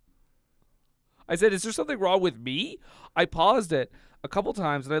 I said, "Is there something wrong with me?" I paused it a couple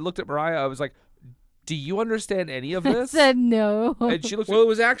times and I looked at Mariah. I was like, "Do you understand any of this?" I said no. And she looked. Well, it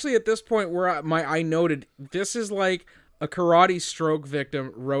was actually at this point where I noted this is like a karate stroke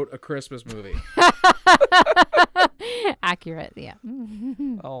victim wrote a Christmas movie. Accurate, yeah.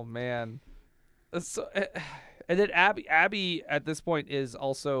 Oh man. So, and then Abby at this point is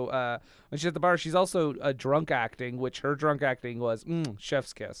also when she's at the bar, she's also drunk acting, which her drunk acting was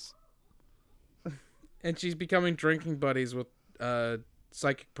chef's kiss. And she's becoming drinking buddies with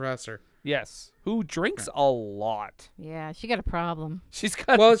psychic professor. Yes, who drinks a lot. Yeah, she got a problem. She's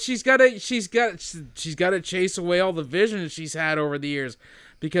got to chase away all the visions she's had over the years,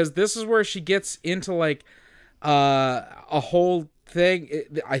 because this is where she gets into like a whole thing.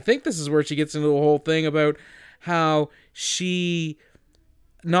 I think this is where she gets into the whole thing about how she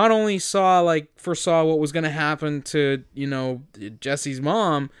not only foresaw what was going to happen to, Jesse's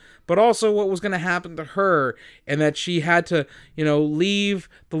mom, but also what was going to happen to her, and that she had to, leave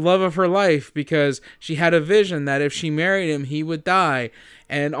the love of her life because she had a vision that if she married him, he would die,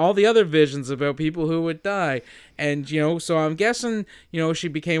 and all the other visions about people who would die. And, so I'm guessing, she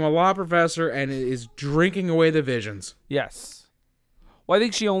became a law professor and is drinking away the visions. Yes. Well, I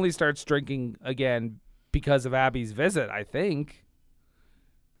think she only starts drinking again because of Abby's visit, I think.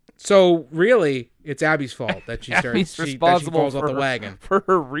 So really, it's Abby's fault that she Abby's that she responsible falls off the wagon for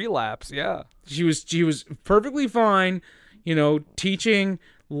her relapse. Yeah, she was perfectly fine, teaching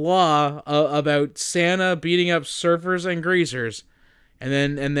law about Santa beating up surfers and greasers, and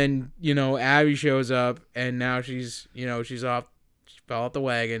then Abby shows up and now she's off. She fell off the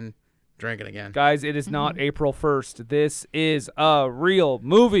wagon, drinking again. Guys, it is not April 1st. This is a real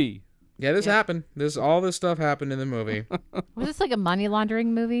movie. Yeah, this happened. All this stuff happened in the movie. Was this like a money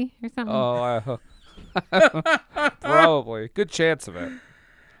laundering movie or something? Oh, probably. Good chance of it.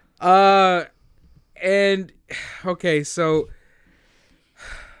 And okay, so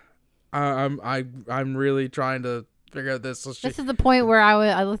I'm really trying to figure out this. This is the point where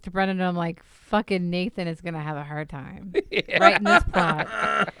I looked at Brendan and I'm like, fucking Nathan is gonna have a hard time writing this plot,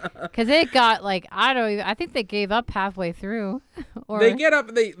 because it got like I think they gave up halfway through. Or they get up.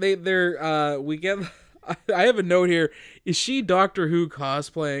 We get. I have a note here. Is she Doctor Who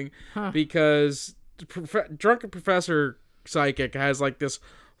cosplaying? Because Drunken Professor Psychic has like this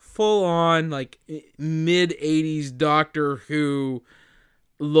full on like mid 80s Doctor Who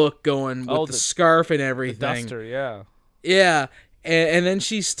look going with the scarf and everything. The duster, yeah. Yeah. And then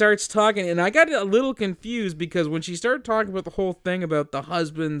she starts talking, and I got a little confused because when she started talking about the whole thing about the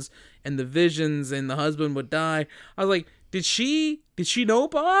husbands and the visions and the husband would die, I was like, did she know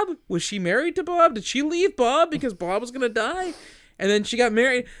Bob? Was she married to Bob? Did she leave Bob because Bob was going to die? And then she got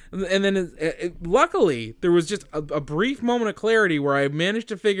married, and then luckily there was just a brief moment of clarity where I managed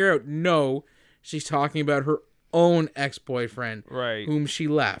to figure out, no, she's talking about her own ex-boyfriend, right, whom she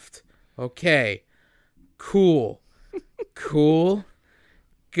left. Okay, cool,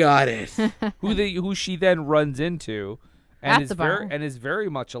 got it. Who she then runs into, and at is very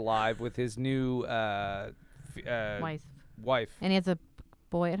much alive with his new wife, and he has a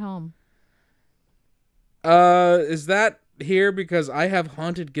boy at home. Is that here? Because I have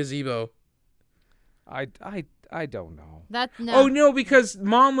Haunted Gazebo. I don't know. That's no. Oh no, because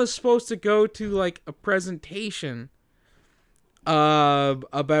Mom was supposed to go to like a presentation about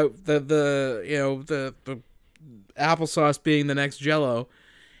the applesauce being the next Jell-O,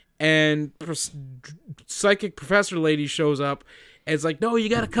 and psychic professor lady shows up and it's like, no, you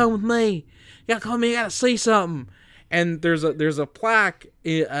gotta come with me. You gotta come with me. You gotta say something. And there's a plaque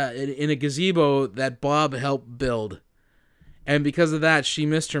in a gazebo that Bob helped build. And because of that, she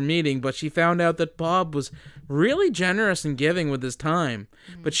missed her meeting, but she found out that Bob was really generous and giving with his time.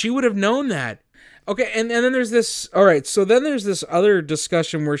 But she would have known that. Okay, and then there's this... All right, so then there's this other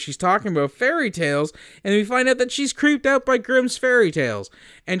discussion where she's talking about fairy tales, and we find out that she's creeped out by Grimm's fairy tales.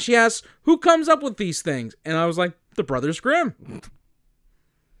 And she asks, who comes up with these things? And I was like, the Brothers Grimm.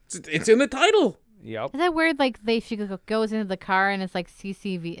 It's in the title. Yep. Is that weird? Like she goes into the car and it's like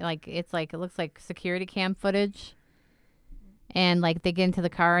CCV, like it's like it looks like security cam footage, and like they get into the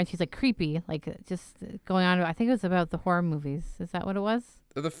car and she's like creepy, like just going on. I think it was about the horror movies. Is that what it was?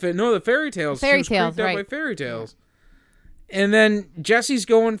 The fairy tales. Fairy she was tales, creeped out right? by fairy tales. Yeah. And then Jesse's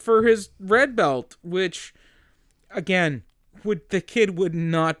going for his red belt, which, again, the kid would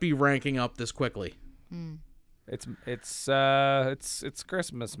not be ranking up this quickly. It's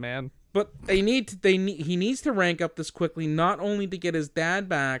Christmas, man. But he needs to rank up this quickly, not only to get his dad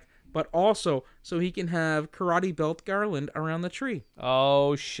back, but also so he can have karate belt garland around the tree.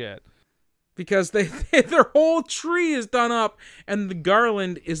 Oh shit! Because their whole tree is done up, and the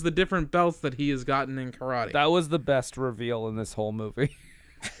garland is the different belts that he has gotten in karate. That was the best reveal in this whole movie.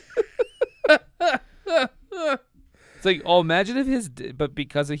 It's like, oh, imagine if but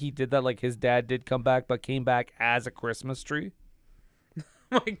because he did that, like his dad did come back, but came back as a Christmas tree.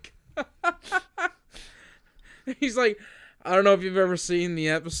 Oh my God. He's like, I don't know if you've ever seen the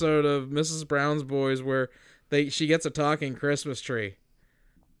episode of Mrs. Brown's Boys where she gets a talking Christmas tree,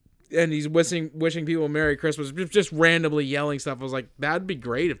 and he's wishing people Merry Christmas, just randomly yelling stuff. I was like, that'd be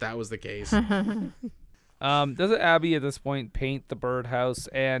great if that was the case. Doesn't Abby at this point paint the birdhouse,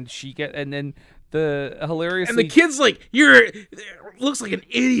 and then the hilarious and the kid's like, looks like an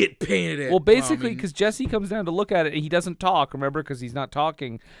idiot painted it. Well, basically, because Jesse comes down to look at it, and he doesn't talk, remember, because he's not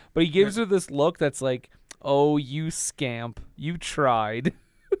talking, but he gives her this look that's like, oh, you scamp, you tried.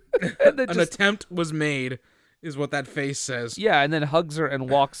 An attempt was made, is what that face says. Yeah, and then hugs her and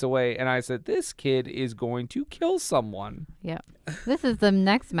walks away, and I said, this kid is going to kill someone. Yeah. This is the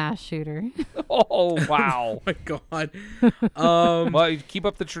next mass shooter. Oh, wow. Oh, my God. Well, keep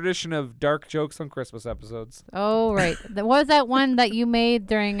up the tradition of dark jokes on Christmas episodes. Oh, right. What was that one that you made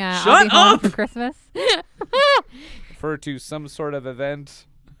during Shut I'll Be Home up! for Christmas? Refer to some sort of event.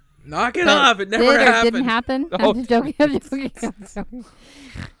 Knock it off. It never happened. Didn't happen? Oh. I'm just joking. I'm joking.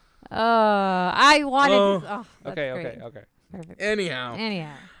 I wanted to... Oh, that's Okay. great. Perfect. Anyhow.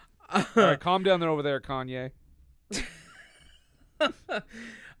 All right, calm down over there, Kanye.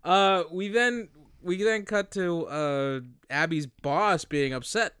 We then cut to Abby's boss being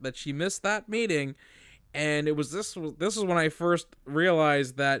upset that she missed that meeting, and this is when I first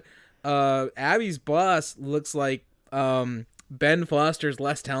realized that Abby's boss looks like Ben Foster's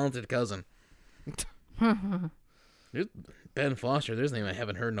less talented cousin. Ben Foster, there's a name I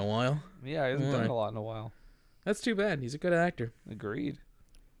haven't heard in a while. Yeah, he hasn't done a lot in a while. That's too bad. He's a good actor. Agreed.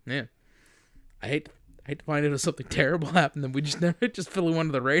 Yeah. I I'd find out if something terrible happened, then we just never just flew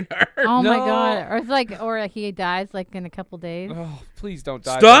under the radar. Oh my god! Or it's like, or he dies like in a couple days. Oh, please don't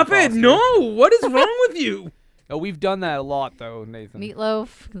die. Stop it! No, what is wrong with you? Oh, we've done that a lot though, Nathan.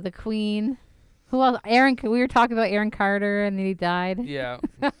 Meatloaf, the Queen. Who else? Aaron. We were talking about Aaron Carter, and then he died. Yeah.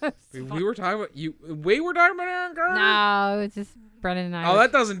 we were talking about you. We were talking about Aaron Carter. No, it was just Brendan and I. Oh,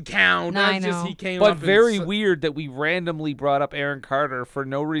 that doesn't count. No, That's I just know. he came But up. very weird that we randomly brought up Aaron Carter for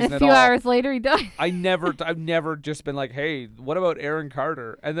no reason a at few all. hours later, he died. I've never just been like, hey, what about Aaron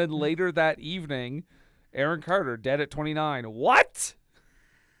Carter? And then later that evening, Aaron Carter dead at 29. What?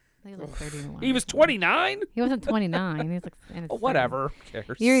 He was 31. He was 29? He wasn't 29. He was like, in his Whatever. Who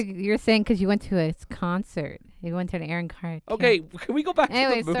cares? You're saying because you went to a concert. You went to an Aaron Carter. Okay, can we go back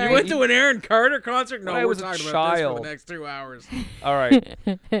Anyway, to the movie? sorry. You went to an Aaron Carter concert? No, When I we're was a talking about this for child. the next 2 hours. All right.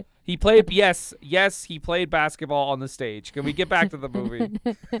 He played, yes, he played basketball on the stage. Can we get back to the movie?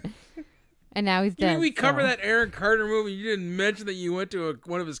 And now he's You dead. mean we cover so. that Aaron Carter movie? You didn't mention that you went to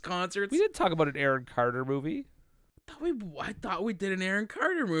one of his concerts? We didn't talk about an Aaron Carter movie. I thought we did an Aaron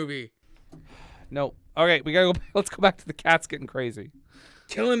Carter movie. No. Okay, we gotta go. Let's go back to the cats getting crazy.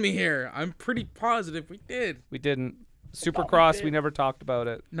 Killing me here. I'm pretty positive we did. We didn't. Supercross, we never talked about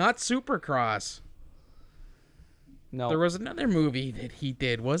it. Not Supercross. No. There was another movie that he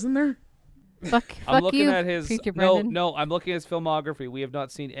did, wasn't there? Fuck I'm looking you, at his. future No, Brendan. no, I'm looking at his filmography. We have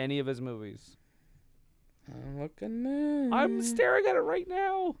not seen any of his movies. I'm looking there. I'm staring at it right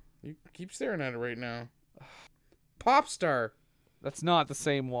now. You keep staring at it right now. Pop Star. That's not the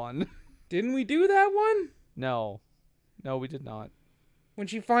same one. Didn't we do that one? No. No, we did not. When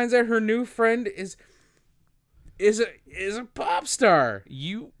she finds out her new friend is a pop star.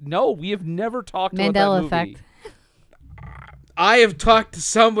 No, we have never talked about that Mandela movie. effect. I have talked to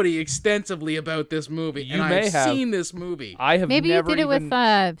somebody extensively about this movie, You and may I've have. seen this movie. I have Maybe you never did it even...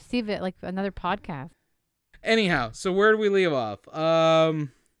 with Steve, like another podcast. Anyhow, so where do we leave off?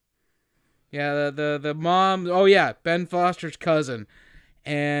 Yeah, the mom. Oh yeah, Ben Foster's cousin,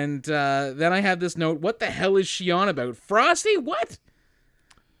 and then I have this note. What the hell is she on about? Frosty? What?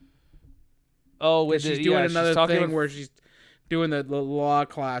 Oh, She's doing another talking thing about where she's doing the law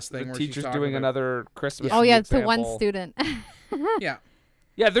class thing. the where teacher's she's talking doing about, another Christmas. Oh yeah, to one example. student. Yeah.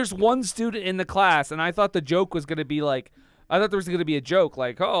 Yeah, there's one student in the class, and I thought the joke was going to be like, I thought there was going to be a joke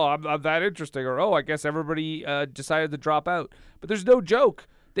like, oh, I'm that interesting, or oh, I guess everybody decided to drop out. But there's no joke.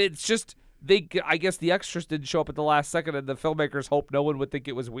 It's just I guess the extras didn't show up at the last second, and the filmmakers hoped no one would think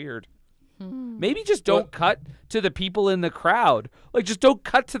it was weird. Maybe just don't cut to the people in the crowd. Like, just don't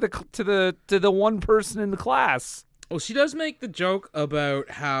cut to the one person in the class. Well, she does make the joke about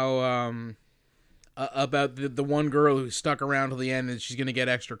how about the one girl who stuck around till the end, and she's gonna get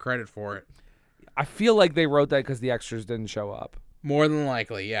extra credit for it. I feel like they wrote that because the extras didn't show up. More than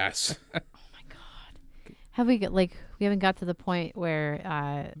likely, yes. Have we we haven't got to the point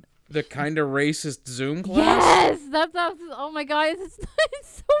where The kind of racist Zoom class. yes, that's oh my god, it's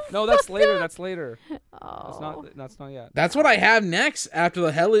so No, that's fucked later. up. That's later. Oh. That's not yet. That's what I have next. After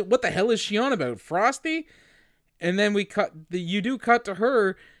the hell, what the hell is she on about? Frosty, and then we cut. You do cut to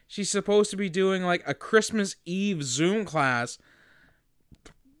her. She's supposed to be doing like a Christmas Eve Zoom class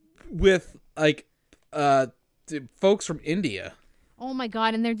with like folks from India. Oh my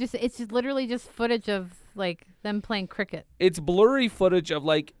god, and it's just literally just footage of like them playing cricket. It's blurry footage of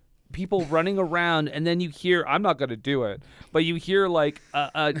like people running around, and then you hear, I'm not going to do it, but you hear like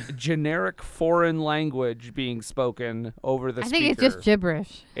a generic foreign language being spoken over the speaker. I think it's just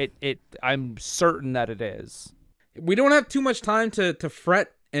gibberish. I'm certain that it is. We don't have too much time to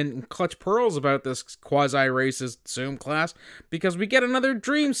fret and clutch pearls about this quasi-racist Zoom class because we get another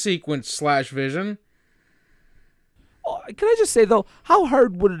dream sequence / vision. Oh, can I just say, though, how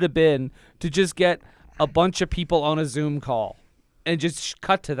hard would it have been to just get a bunch of people on a Zoom call and just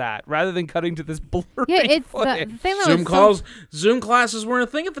cut to that rather than cutting to this blurry Yeah, footage? the thing that Zoom was calls, Zoom classes weren't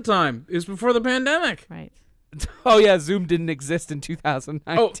a thing at the time. It was before the pandemic. Right. Oh, yeah, Zoom didn't exist in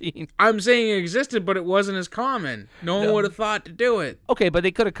 2019. I'm saying it existed, but it wasn't as common. No one would have thought to do it. Okay, but they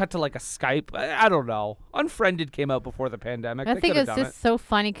could have cut to like a Skype. I don't know. Unfriended came out before the pandemic. I They think could have it's done just so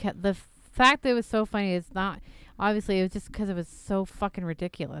funny. The fact that it was so funny is not obviously it was just because it was so fucking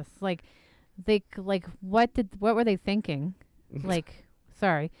ridiculous. Like what were they thinking? Like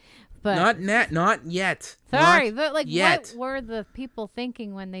sorry, but Not yet. sorry, Not but like yet. what were the people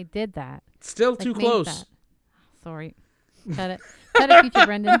thinking when they did that? Still Like, too made close. that? Sorry, cut it, future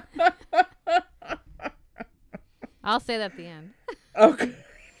Brendan. I'll say that at the end.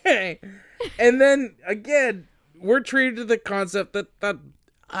 Okay. And then again, we're treated to the concept that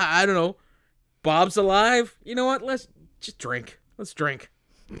I don't know, Bob's alive. You know what? Let's just drink. Let's drink.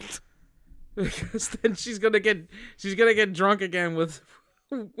 because then she's gonna get drunk again with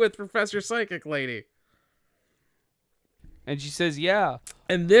Professor Psychic Lady. And she says, yeah.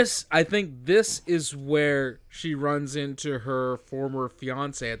 And I think this is where she runs into her former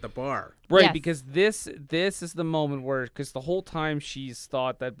fiance at the bar. Right, Yes. because this is the moment where, because the whole time she's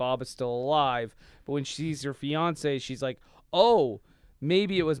thought that Bob is still alive, but when she sees her fiance, she's like, oh,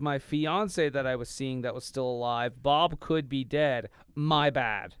 maybe it was my fiance that I was seeing that was still alive. Bob could be dead. My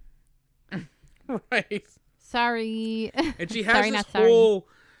bad. Right. Sorry. And she has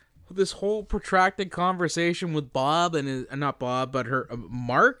this whole protracted conversation with Bob and not Bob, but her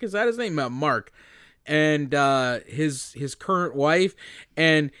Mark. Is that his name? Mark. And his current wife,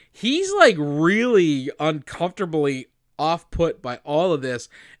 and he's like really uncomfortably off-put by all of this.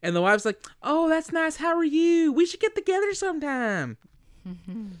 And the wife's like, "Oh, that's nice. How are you? We should get together sometime."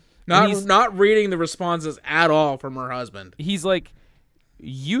 Not reading the responses at all from her husband. He's like,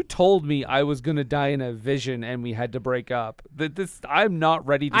 you told me I was gonna die in a vision, and we had to break up. I'm not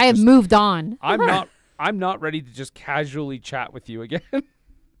ready to. I have moved on. I'm not ready to just casually chat with you again.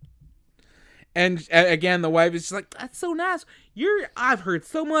 And again, the wife is just like, "That's so nice. I've heard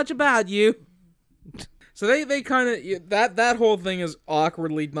so much about you." So they kind of that whole thing is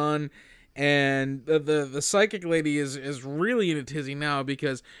awkwardly done, and the psychic lady is really in a tizzy now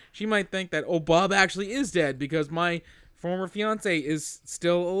because she might think that, oh, Bob actually is dead because my former fiance is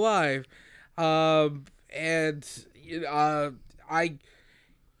still alive,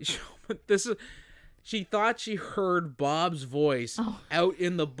 she thought she heard Bob's voice out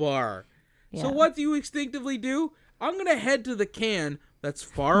in the bar. Yeah. So what do you instinctively do? I'm going to head to the can that's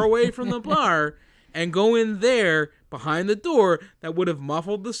far away from the bar and go in there behind the door that would have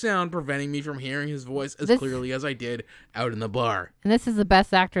muffled the sound, preventing me from hearing his voice as clearly as I did out in the bar. And this is the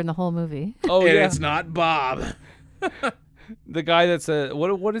best actor in the whole movie. Oh, and yeah. It's not Bob. The guy that's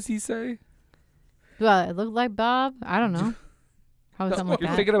what does he say? Do I look like Bob? I don't know. Probably something like that.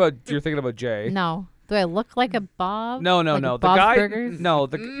 You're thinking about Jay. No. Do I look like a Bob? No. Like The Bob's guy. Burgers? No.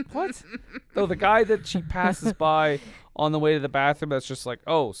 What? No, the guy that she passes by on the way to the bathroom. That's just like,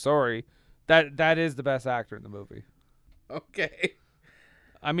 oh, sorry. That is the best actor in the movie. Okay.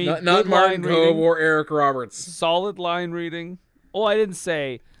 I mean, not Martin Kove or Eric Roberts. Solid line reading. Oh, I didn't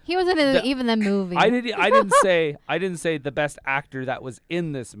say. He wasn't in even the movie. I didn't say the best actor that was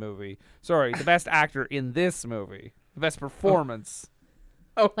in this movie. Sorry, the best actor in this movie. The best performance.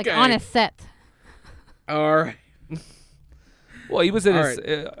 Okay. Like on a set. All right. Well, he was in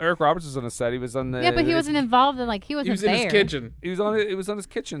Eric Roberts was on a set. He was on the. Yeah, but he wasn't involved in he wasn't there. He was in his kitchen. It was on his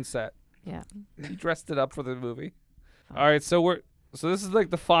kitchen set. Yeah. He dressed it up for the movie. All right, so this is like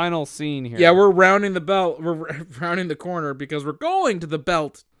the final scene here. Yeah, we're rounding the belt. We're rounding the corner because we're going to the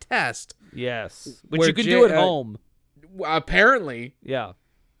belt test. Yes, which you can do at home. Apparently. Yeah.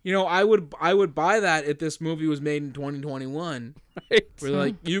 You know, I would buy that if this movie was made in 2021. Right. Where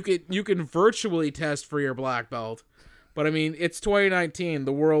like you can virtually test for your black belt, but I mean it's 2019.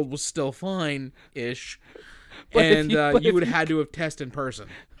 The world was still fine-ish, and you would have had to have tested in person.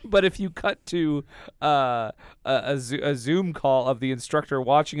 But if you cut to a Zoom call of the instructor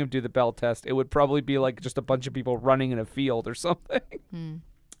watching him do the belt test, it would probably be like just a bunch of people running in a field or something.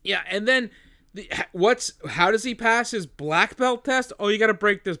 Yeah, and then how does he pass his black belt test? Oh, you got to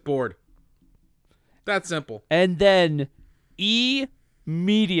break this board. That's simple. And then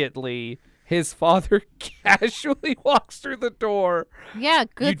immediately his father casually walks through the door. Yeah,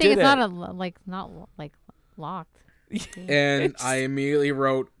 good thing it's not locked. And I immediately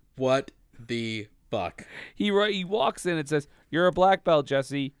wrote, "What the fuck?" He walks in and says, "You're a black belt,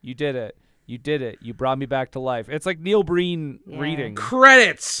 Jesse. You did it. You did it. You brought me back to life." It's like Neil Breen reading.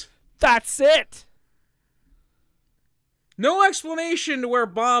 Credits. That's it. No explanation to where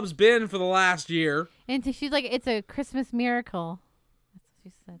Bob's been for the last year. And she's like, "It's a Christmas miracle." That's what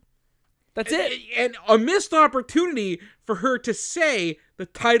she said. That's it. And a missed opportunity for her to say the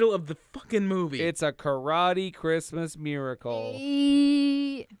title of the fucking movie. It's a karate Christmas miracle.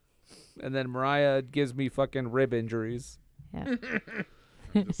 And then Mariah gives me fucking rib injuries. Yeah.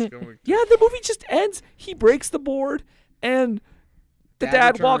 Yeah, the movie just ends. He breaks the board, and the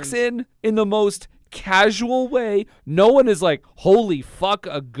dad walks in the most casual way. No one is like, holy fuck,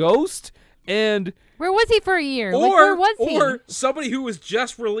 a ghost? And where was he for a year? Where was he? Or somebody who was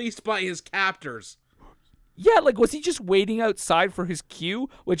just released by his captors. Yeah, like, was he just waiting outside for his cue?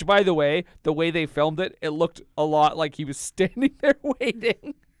 Which, by the way they filmed it, it looked a lot like he was standing there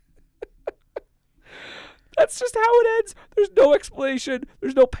waiting. That's just how it ends. There's no explanation.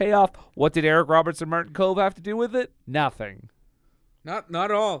 There's no payoff. What did Eric Roberts and Martin Kove have to do with it? Nothing. Not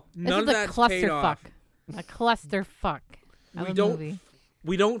at all. None of that's paid off. A clusterfuck.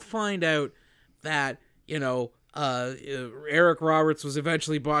 We don't find out that, Eric Roberts was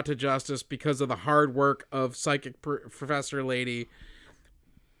eventually brought to justice because of the hard work of psychic professor lady.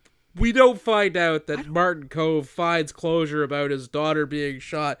 We don't find out that Martin Kove finds closure about his daughter being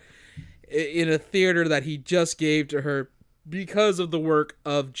shot in a theater that he just gave to her because of the work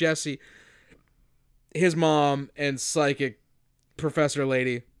of Jesse, his mom, and psychic professor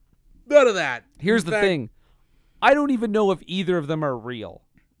lady. None of that. Here's the thing. I don't even know if either of them are real.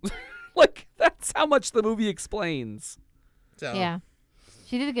 Like, that's how much the movie explains. So. Yeah.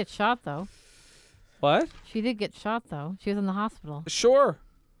 She did get shot, though. What? She did get shot, though. She was in the hospital. Sure.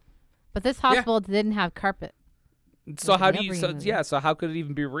 But this hospital didn't have carpet. So how do you? So how could it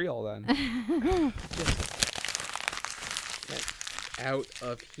even be real then? Get out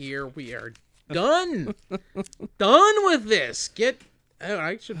of here. We are done. Done with this.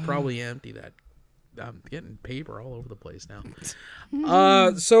 I should probably empty that. I'm getting paper all over the place now.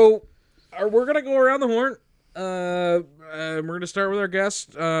 So we're gonna go around the horn. We're gonna start with our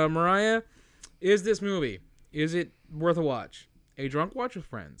guest, Mariah. Is this movie? Is it worth a watch? A drunk watch with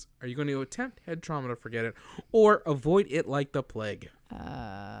friends? Are you going to attempt head trauma to forget it, or avoid it like the plague?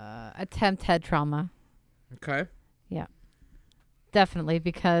 Attempt head trauma. Okay. Yeah. Definitely,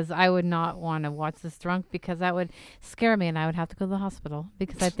 because I would not want to watch this drunk, because that would scare me and I would have to go to the hospital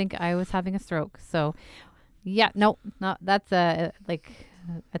because I think I was having a stroke. So, yeah, no, that's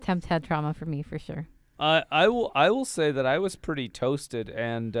attempt head trauma for me for sure. I will say that I was pretty toasted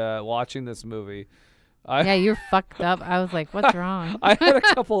and watching this movie. Yeah, you're fucked up. I was like, what's wrong? I had a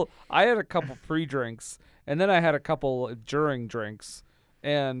couple pre-drinks, and then I had a couple during drinks,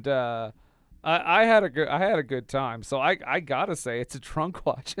 and I had a good time. So I gotta say it's a drunk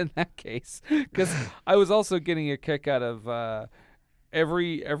watch in that case, because I was also getting a kick out of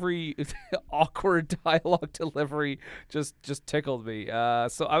every awkward dialogue delivery. Just tickled me.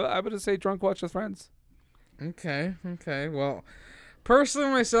 So I'm gonna say drunk watch with friends. Okay. Well,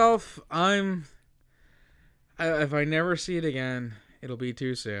 personally myself, if I never see it again, it'll be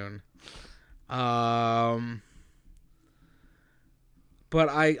too soon. But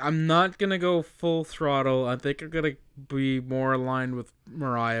I'm not going to go full throttle. I think I'm going to be more aligned with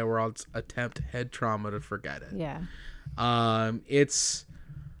Mariah, where I'll attempt head trauma to forget it. Yeah. It's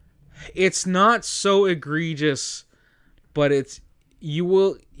not so egregious, but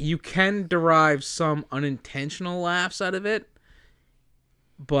you can derive some unintentional laughs out of it.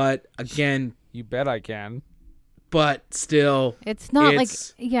 But again, you bet I can. But still, it's not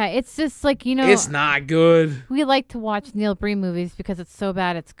it's just like, it's not good. We like to watch Neil Breen movies because it's so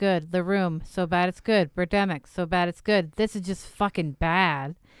bad it's good. The Room, so bad it's good. Birdemic, so bad it's good. This is just fucking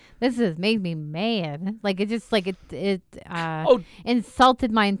bad. This has made me mad. Like, it just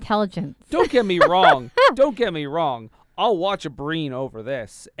insulted my intelligence. Don't get me wrong. I'll watch a Breen over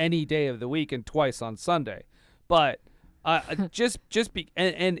this any day of the week and twice on Sunday. But and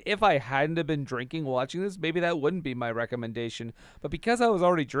if I hadn't have been drinking watching this, maybe that wouldn't be my recommendation. But because I was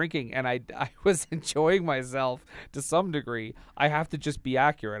already drinking and I was enjoying myself to some degree, I have to just be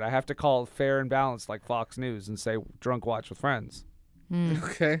accurate. I have to call it fair and balanced, like Fox News, and say drunk watch with friends.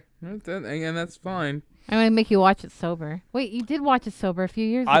 Okay, and that's fine. I'm going to make you watch it sober. Wait, you did watch it sober a few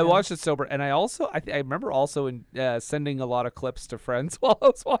years ago. I watched it sober, and I remember also sending a lot of clips to friends while I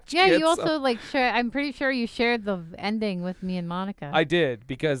was watching it. Yeah, you also I'm pretty sure you shared the ending with me and Monica. I did,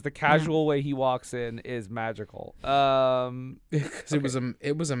 because the casual way he walks in is magical. Because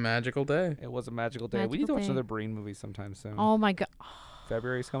it was a magical day. It was a magical day. We need to watch another Breen movie sometime soon. Oh my god.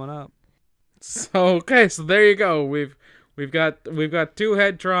 February's coming up. So there you go. We've got 2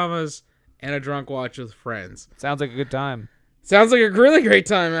 head traumas and a drunk watch with friends. Sounds like a good time. Sounds like a really great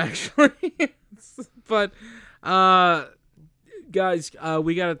time, actually. But, guys,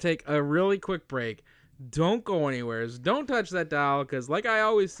 we got to take a really quick break. Don't go anywhere. Don't touch that dial, because like I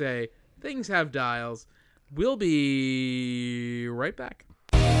always say, things have dials. We'll be right back.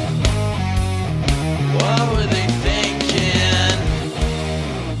 What were they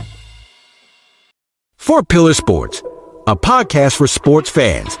thinking? For Pillar Sports, a podcast for sports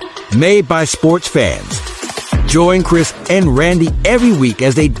fans, made by sports fans. Join Chris and Randy every week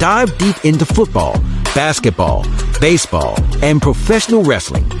as they dive deep into football, basketball, baseball, and professional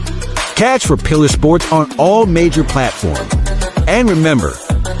wrestling. Catch For Pillar Sports on all major platforms. And remember,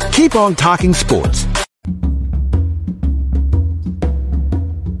 keep on talking sports.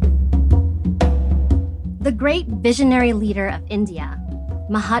 The great visionary leader of India,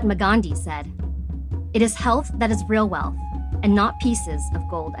 Mahatma Gandhi, said, "It is health that is real wealth, and not pieces of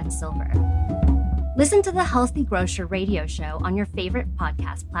gold and silver." Listen to the Healthy Grocer radio show on your favorite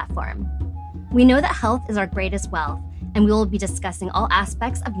podcast platform. We know that health is our greatest wealth, and we will be discussing all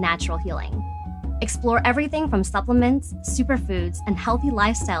aspects of natural healing. Explore everything from supplements, superfoods, and healthy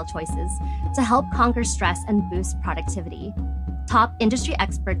lifestyle choices to help conquer stress and boost productivity. Top industry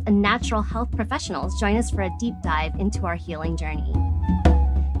experts and natural health professionals join us for a deep dive into our healing journey.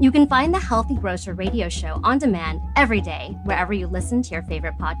 You can find the Healthy Grocer radio show on demand every day wherever you listen to your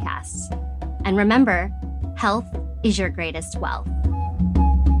favorite podcasts. And remember, health is your greatest wealth.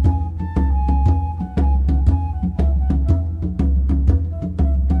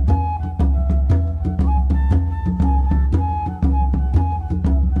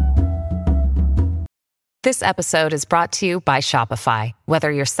 This episode is brought to you by Shopify.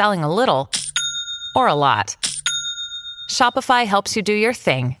 Whether you're selling a little or a lot, Shopify helps you do your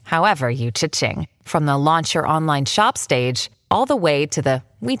thing, however you cha-ching. From the launch your online shop stage, all the way to the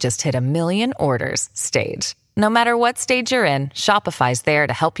we just hit 1 million orders stage. No matter what stage you're in, Shopify's there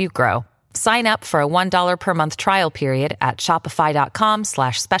to help you grow. Sign up for a $1 per month trial period at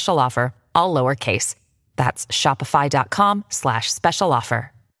shopify.com/special offer, all lowercase. That's shopify.com/special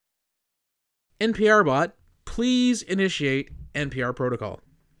offer. NPR bot, please initiate NPR protocol.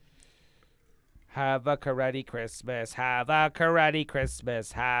 Have a karate Christmas, have a karate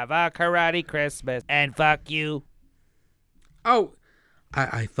Christmas, have a karate Christmas, and fuck you. Oh,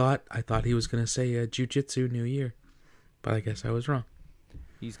 I thought he was gonna say Jiu-Jitsu New Year, but I guess I was wrong.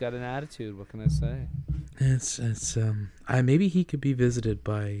 He's got an attitude. What can I say? It's maybe he could be visited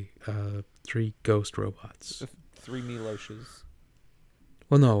by 3 ghost robots. 3 Miloshes.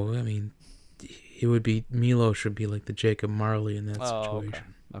 Well, no, I mean, it would be Milo should be like the Jacob Marley in that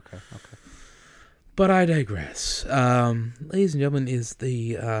situation. Okay. But I digress. Ladies and gentlemen, is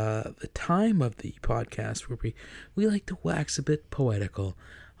the time of the podcast where we like to wax a bit poetical,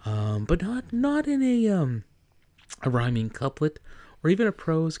 but not in a rhyming couplet or even a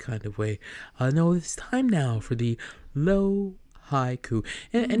prose kind of way. No, it's time now for the low haiku.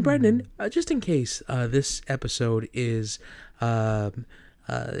 And Brendan, just in case this episode is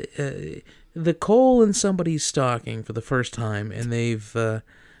the coal in somebody's stocking for the first time, and they've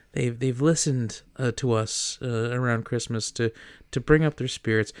listened to us around Christmas to bring up their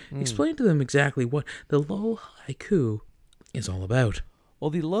spirits. Explain to them exactly what the low haiku is all about.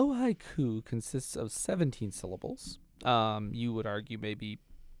 Well, the low haiku consists of 17 syllables. You would argue maybe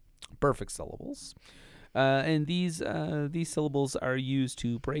perfect syllables. And these syllables are used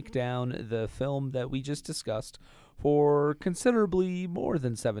to break down the film that we just discussed for considerably more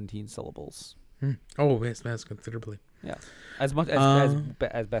than 17 syllables. Oh, yes, that's considerably. Yeah, as much as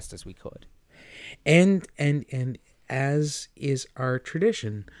best as we could. And as is our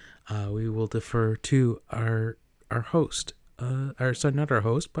tradition, we will defer to our host, not our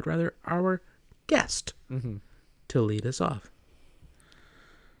host, but rather our guest, to lead us off.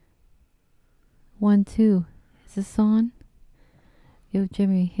 1, 2. Is this on? Yo,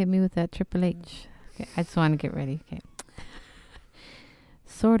 Jimmy, hit me with that Triple H. Okay, I just want to get ready. Okay.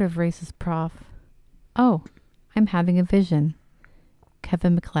 Sort of racist prof. Oh, I'm having a vision.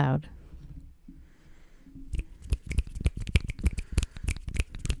 Kevin MacLeod.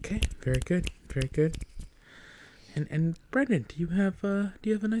 Okay, very good. And Brendan, do you have a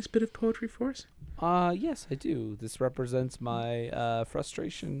nice bit of poetry for us? Yes, I do. This represents my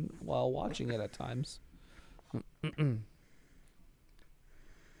frustration while watching it at times.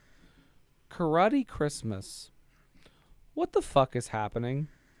 Karate Christmas. What the fuck is happening?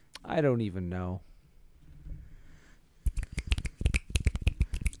 I don't even know.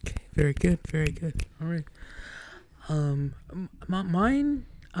 Okay, very good. All right. Mine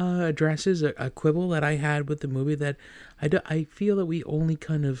addresses a quibble that I had with the movie that I feel that we only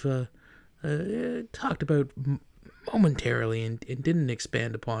kind of talked about momentarily and didn't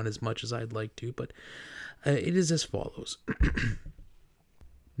expand upon as much as I'd like to, but it is as follows.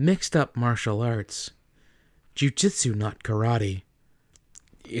 Mixed up martial arts. Jiu-Jitsu, not karate.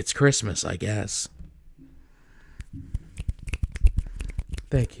 It's Christmas, I guess.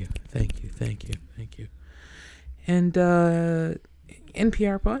 Thank you. And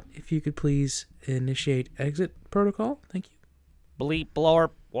NPR bot, if you could please initiate exit protocol. Thank you. Bleep,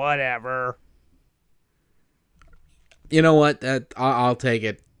 blorp, whatever. You know what? I'll take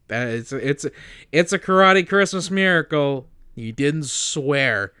it. It's a karate Christmas miracle. You didn't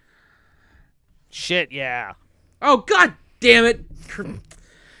swear. Shit, yeah. Oh, god damn it.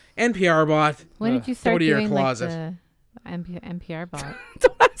 NPR bot. When did you start go to doing your closet. like the NPR bot?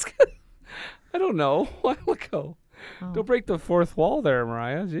 Don't ask. I don't know. A while ago. Oh. Don't break the fourth wall there,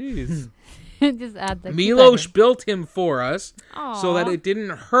 Mariah. Jeez. Just add the Milos built him for us so that Aw. it didn't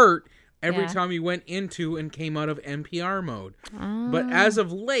hurt every Yeah. time he went into and came out of NPR mode. But as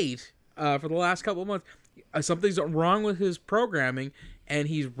of late, for the last couple of months, something's wrong with his programming, and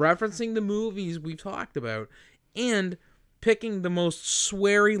he's referencing the movies we've talked about and picking the most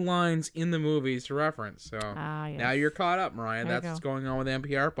sweary lines in the movies to reference. So yes. Now you're caught up, Mariah. There That's what's going on with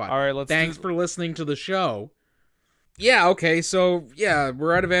NPR Pod. All right, Thanks for listening to the show. Yeah, okay, so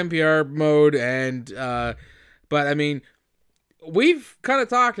we're out of NPR mode, and but I mean, we've kind of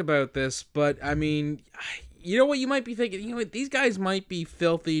talked about this, but I mean, you know what you might be thinking? You know what? These guys might be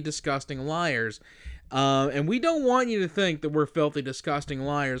filthy, disgusting liars. And we don't want you to think that we're filthy, disgusting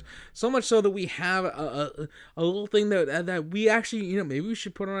liars. So much so that we have a little thing that we actually, you know, maybe we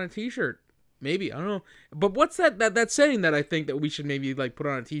should put on a T-shirt. Maybe, I don't know. But what's that saying that I think that we should maybe like put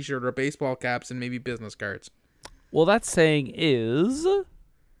on a T-shirt or baseball caps and maybe business cards? Well, that saying is... Don't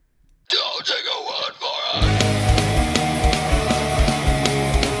take a word for it.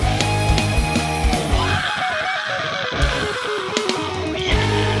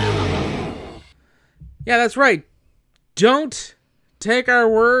 Yeah, that's right. Don't take our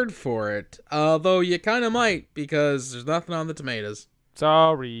word for it. Although you kind of might, because there's nothing on the tomatoes.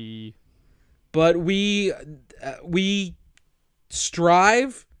 Sorry. But we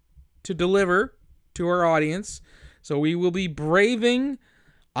strive to deliver to our audience. So we will be braving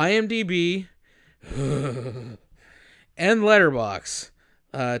IMDb and Letterboxd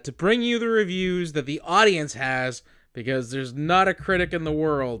to bring you the reviews that the audience has, because there's not a critic in the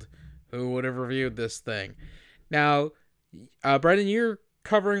world who would have reviewed this thing. Now, Brendan, you're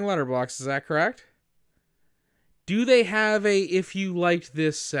covering Letterboxd, is that correct? Do they have a if you liked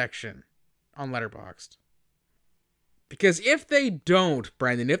this section on Letterboxd? Because if they don't,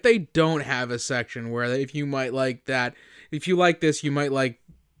 Brendan, if they don't have a section where if you might like that, if you like this, you might like,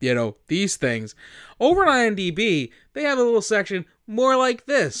 you know, these things. Over on IMDb, they have a little section more like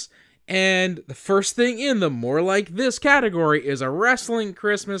this. And the first thing in the more like this category is a wrestling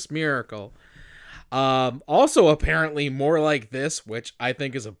Christmas miracle. Also, apparently more like this, which I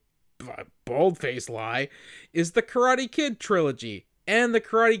think is a bold-faced lie, is the Karate Kid trilogy and the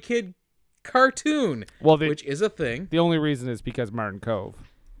Karate Kid cartoon, which is a thing. The only reason is because Martin Kove.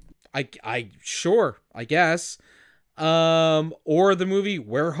 Sure, I guess. Or the movie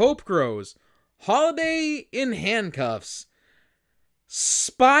Where Hope Grows, Holiday in Handcuffs,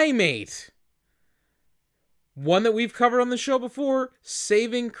 Spy Mate, one that we've covered on the show before,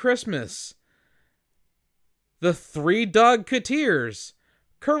 Saving Christmas, The Three Dogketeers,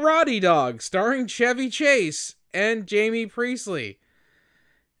 Karate Dog, starring Chevy Chase and Jamie Priestley.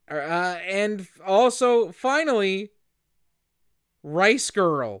 And also, finally, Rice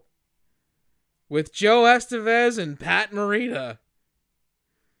Girl with Joe Estevez and Pat Morita.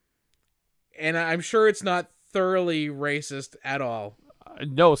 And I'm sure it's not thoroughly racist at all.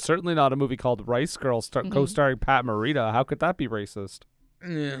 No, certainly not a movie called Rice Girl co-starring Pat Morita. How could that be racist?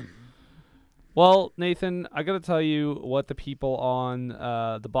 Yeah. Well, Nathan, I got to tell you what the people on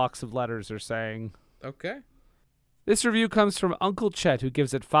the box of letters are saying. Okay. This review comes from Uncle Chet, who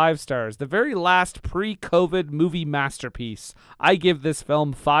gives it 5 stars. The very last pre-COVID movie masterpiece. I give this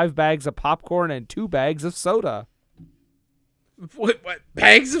film 5 bags of popcorn and 2 bags of soda. What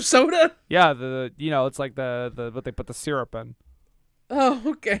bags of soda? Yeah, it's like the what they put the syrup in. Oh,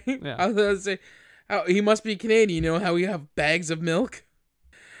 okay. Yeah. I was going to say, he must be Canadian. You know how we have bags of milk?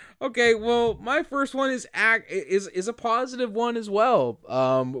 Okay, well, my first one is a positive one as well.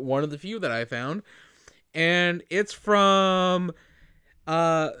 One of the few that I found. And it's from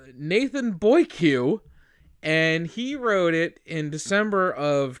Nathan Boyque, and he wrote it in December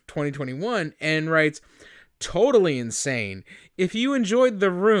of 2021 and writes, "Totally insane. If you enjoyed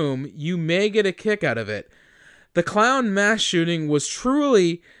The Room, you may get a kick out of it. The clown mass shooting was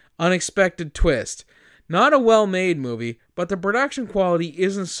truly unexpected twist. Not a well-made movie, but the production quality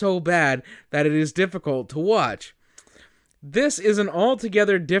isn't so bad that it is difficult to watch. This is an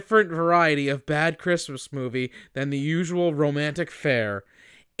altogether different variety of bad Christmas movie than the usual romantic fare.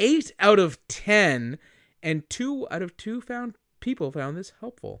 8 out of 10, and 2 out of 2 people found this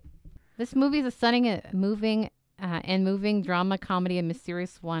helpful." This movie is a stunning, moving drama, comedy, and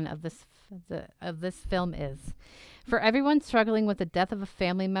mysterious one of this film is. For everyone struggling with the death of a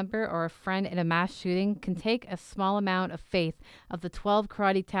family member or a friend in a mass shooting can take a small amount of faith of the 12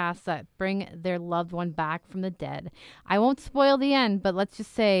 karate tasks that bring their loved one back from the dead. I won't spoil the end, but let's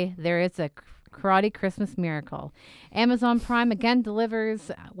just say there is a karate Christmas miracle. Amazon Prime again delivers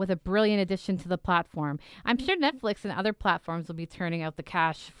with a brilliant addition to the platform. I'm sure Netflix and other platforms will be turning out the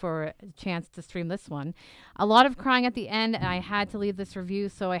cash for a chance to stream this one. A lot of crying at the end, and I had to leave this review,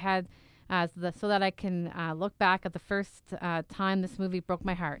 so that I can look back at the first time this movie broke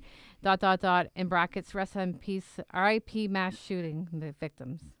my heart. ... in brackets, rest in peace, R.I.P. mass shooting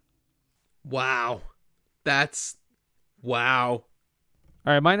victims. Wow. Wow.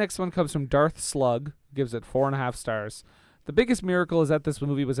 All right, my next one comes from Darth Slug, gives it 4.5 stars. The biggest miracle is that this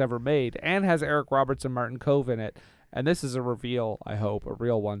movie was ever made and has Eric Roberts and Martin Kove in it. And this is a reveal, I hope, a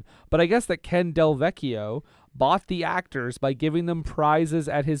real one. But I guess that Ken Del Vecchio bought the actors by giving them prizes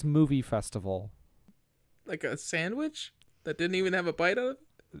at his movie festival. Like a sandwich that didn't even have a bite of it?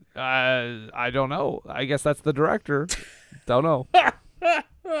 I don't know. I guess that's the director. Don't know.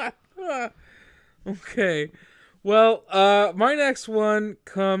 Okay. Well, my next one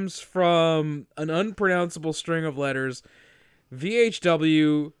comes from an unpronounceable string of letters.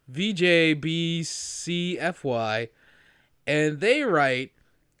 VHW VJBCFY, and they write,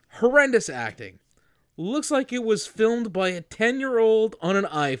 horrendous acting. Looks like it was filmed by a 10-year-old on an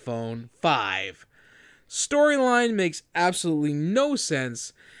iPhone 5. Storyline makes absolutely no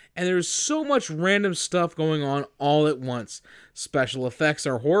sense, and there's so much random stuff going on all at once. Special effects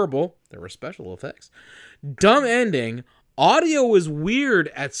are horrible. There were special effects. Dumb ending. Audio is weird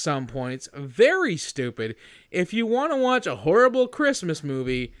at some points. Very stupid. If you want to watch a horrible Christmas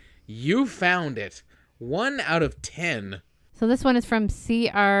movie, you found it. 1 out of 10. So this one is from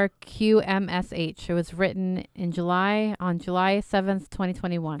CRQMSH. It was written on July 7th,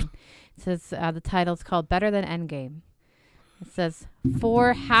 2021. It says the title is called Better Than Endgame. It says,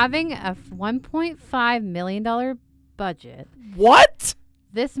 for having a $1.5 million budget. What?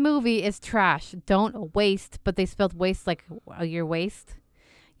 This movie is trash. Don't waste, but they spelled waste like your waste.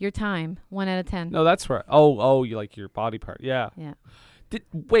 Your time. 1 out of 10. No, that's right. Oh, you like your body part. Yeah. Yeah.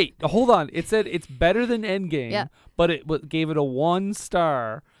 Wait, hold on. It said it's better than Endgame, but it gave it a 1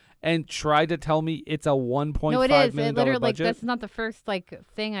 star and tried to tell me it's a $1.5 million No, it is. It literally, budget. that's not the first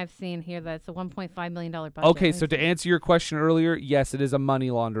thing I've seen here that's a $1.5 million budget. Okay, so to answer your question earlier, yes, it is a money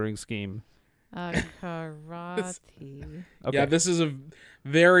laundering scheme. Karate. Okay. Yeah, this is a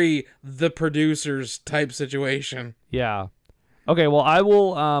very the producers type situation. Yeah. Okay, well, I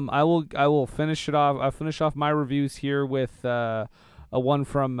will finish it off. I'll finish off my reviews here with a one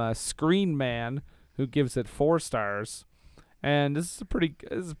from Screen Man, who gives it 4 stars, and this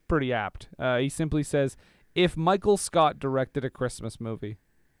is pretty apt. He simply says, "If Michael Scott directed a Christmas movie."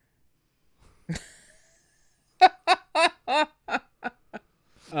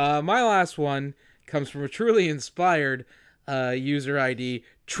 My last one comes from a truly inspired user ID.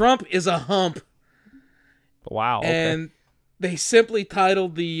 Trump is a hump. Wow. Okay. And they simply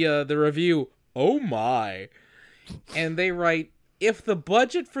titled the review, "Oh my." And they write, if the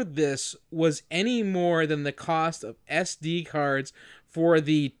budget for this was any more than the cost of SD cards for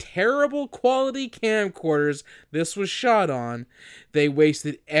the terrible quality camcorders this was shot on, they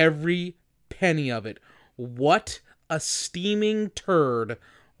wasted every penny of it. What a steaming turd.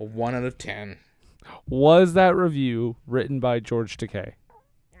 1 out of 10. Was that review written by George Takei?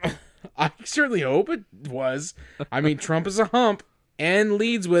 I certainly hope it was. I mean, Trump is a hump and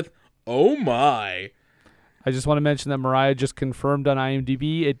leads with, "Oh my." I just want to mention that Mariah just confirmed on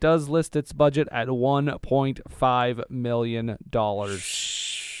IMDb it does list its budget at $1.5 million.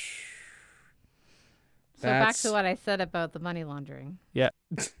 So back to what I said about the money laundering. Yeah.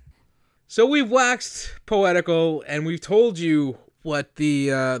 So we've waxed poetical and we've told you what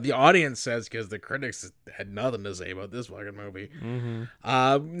the audience says, because the critics had nothing to say about this fucking movie.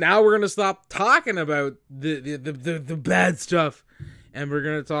 Mm-hmm. Now we're gonna stop talking about the bad stuff, and we're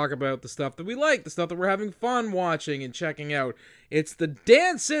gonna talk about the stuff that we like, the stuff that we're having fun watching and checking out. It's the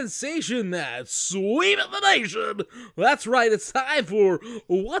dance sensation that's sweeping the nation. That's right. It's time for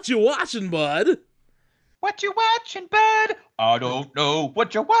What You Watching, Bud? What you watching, bud? I don't know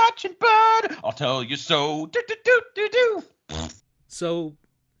what you're watching, bud. I'll tell you so. Do do do do do. So,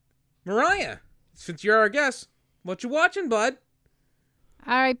 Mariah, since you're our guest, what you watching, bud?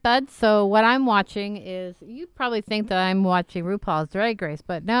 All right, bud. So what I'm watching is, you probably think that I'm watching RuPaul's Drag Race,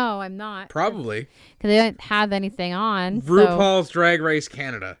 but no, I'm not. Probably. Because they didn't have anything on. RuPaul's Drag Race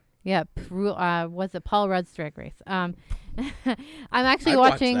Canada. Yep. Was it Paul Rudd's Drag Race? I'm actually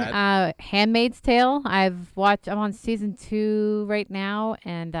watching Handmaid's Tale. I'm on season 2 right now,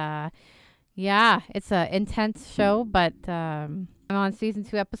 and yeah, it's an intense show, but I'm on season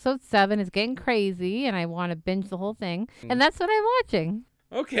 2, episode 7. It's getting crazy, and I want to binge the whole thing, and that's what I'm watching.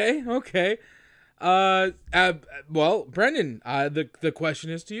 Okay. Well, Brendan, the question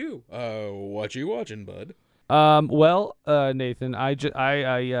is to you. What you watching, bud? Well, Nathan, I took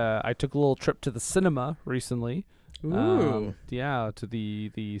a little trip to the cinema recently. Ooh. Yeah, to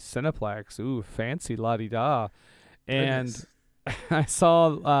the Cineplex. Ooh, fancy la-di-da. And I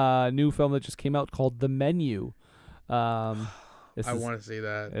saw a new film that just came out called The Menu. I want to see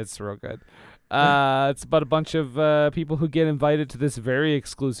that. It's real good. It's about a bunch of people who get invited to this very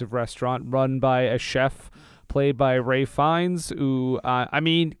exclusive restaurant run by a chef played by Ray Fiennes, who, I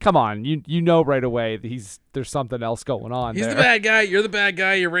mean, come on, you know right away that there's something else going on. He's there. the bad guy. You're the bad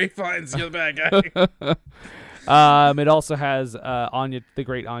guy. You're Ray Fiennes. You're the bad guy. It also has the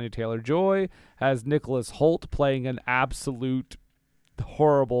great Anya Taylor-Joy, has Nicholas Hoult playing an absolute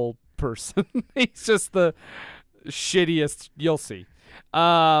horrible person. He's just the shittiest. You'll see.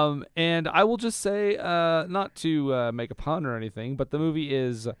 And I will just say, not to make a pun or anything, but the movie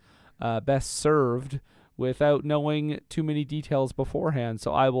is best served without knowing too many details beforehand.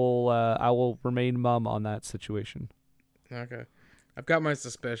 So I will remain mum on that situation. Okay, I've got my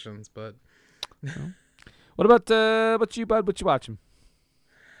suspicions, but what about you, bud? What you watching?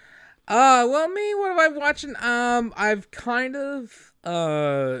 Well, me, what am I watching? I've kind of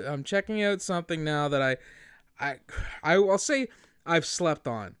I'm checking out something now that I'll say I've slept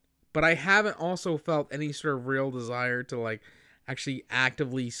on, but I haven't also felt any sort of real desire to like actually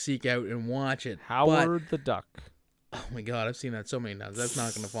actively seek out and watch it. Howard the Duck. Oh my God, I've seen that so many times. That's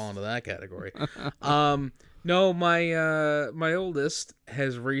not going to fall into that category. No, my oldest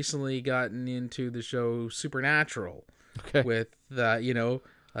has recently gotten into the show Supernatural, with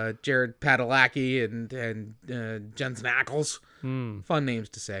Jared Padalecki and Jensen Ackles. Fun names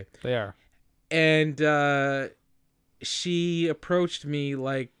to say. They are. And she approached me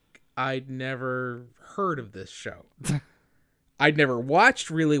like I'd never heard of this show. I'd never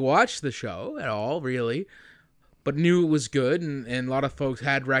really watched the show at all, really, but knew it was good, and a lot of folks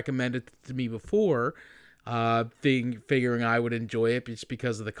had recommended it to me before, figuring I would enjoy it just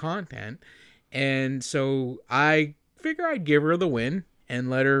because of the content. And so I figure I'd give her the win and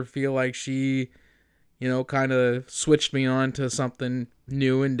let her feel like she, kind of switched me on to something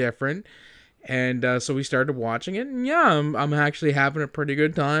new and different. And so we started watching it, and yeah, I'm actually having a pretty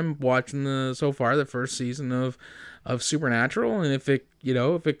good time watching the first season of Supernatural. And if it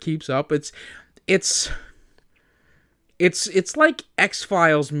keeps up, it's like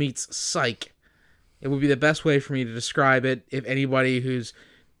X-Files meets Psych. It would be the best way for me to describe it if anybody who's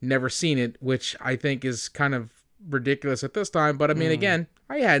never seen it, which I think is kind of ridiculous at this time. But I mean, again,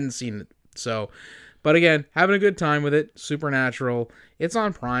 I hadn't seen it, so. But again, having a good time with it. Supernatural. It's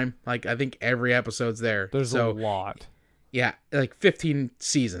on Prime. Like, I think every episode's there. There's a lot. Yeah, like 15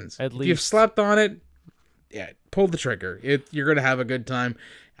 seasons. At least. If you've slept on it, yeah, pull the trigger. You're going to have a good time.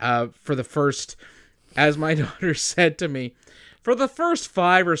 For the first, as my daughter said to me, for the first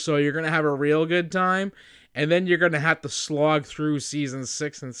 5 or so, you're going to have a real good time. And then you're going to have to slog through seasons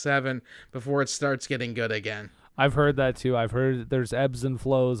 6 and 7 before it starts getting good again. I've heard that too. I've heard there's ebbs and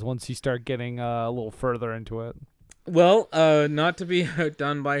flows once you start getting a little further into it. Well, not to be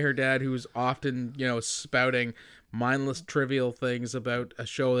outdone by her dad, who's often, spouting mindless, trivial things about a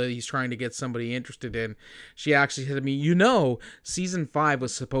show that he's trying to get somebody interested in. She actually said to me, season 5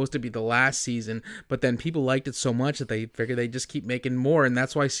 was supposed to be the last season, but then people liked it so much that they figured they'd just keep making more, and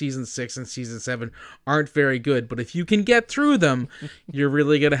that's why season 6 and season 7 aren't very good. But if you can get through them, you're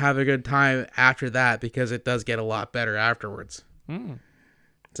really going to have a good time after that, because it does get a lot better afterwards.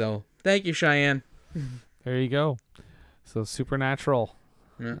 So, thank you, Cheyenne. There you go. So, Supernatural.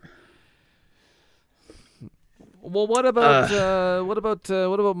 Yeah. Well, what about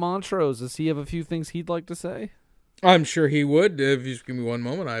Montrose? Does he have a few things he'd like to say? I'm sure he would. If you just give me one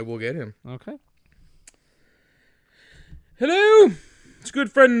moment, I will get him. Okay. Hello, it's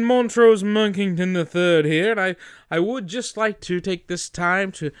good friend Montrose Monkington III here, and I would just like to take this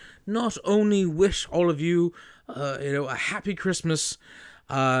time to not only wish all of you, a happy Christmas.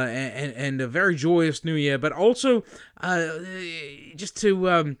 And a very joyous New Year, but also just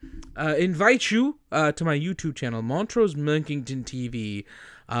to invite you to my YouTube channel, Montrose Monkington TV,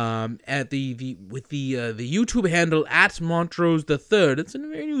 at the YouTube handle at Montrose III. It's a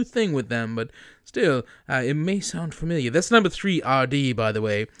very new thing with them, but still, it may sound familiar. That's number 3 RD, by the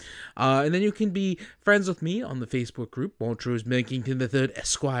way. And then you can be friends with me on the Facebook group, Montrose Monkington III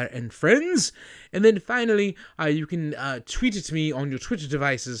Esquire and Friends. And then finally, you can tweet it to me on your Twitter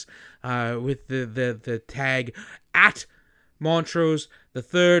devices with the tag at Montrose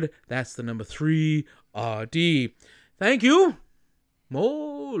III. That's the number 3 RD. Thank you.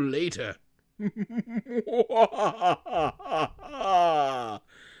 More later.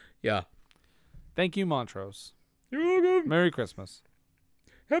 Yeah. Thank you, Montrose. You're welcome. Merry Christmas.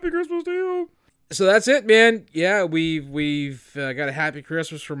 Happy Christmas to you. So that's it, man. Yeah, we've got a happy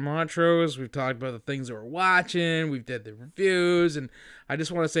Christmas from Montrose. We've talked about the things that we're watching. We've did the reviews, and I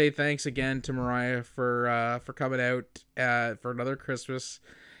just want to say thanks again to Mariah for coming out for another Christmas.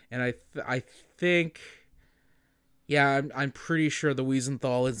 And I think, yeah, I'm pretty sure the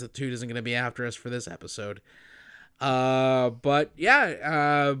Wiesenthal Institute isn't going to be after us for this episode. But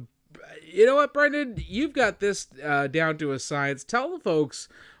yeah, You know what, Brendan? You've got this down to a science. Tell the folks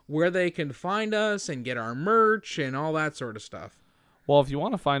where they can find us and get our merch and all that sort of stuff. Well, if you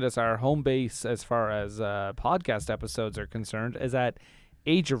want to find us, our home base as far as podcast episodes are concerned is at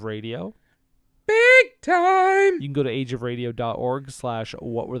Age of Radio. Big time! You can go to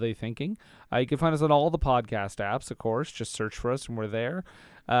ageofradio.org/whatweretheythinking. You can find us on all the podcast apps, of course. Just search for us and we're there.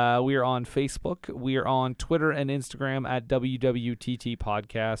 We are on Facebook. We are on Twitter and Instagram at WWTT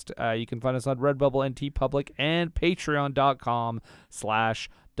Podcast. You can find us on Redbubble and TeePublic and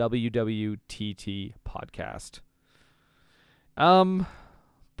Patreon.com/WWTT Podcast.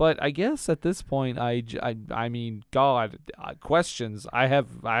 But I guess at this point, I mean, God, questions. I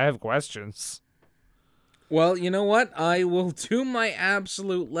have questions. Well, you know what? I will do my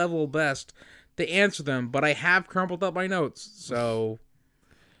absolute level best to answer them, but I have crumpled up my notes, so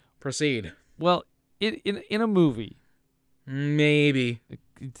proceed. Well, in a movie, maybe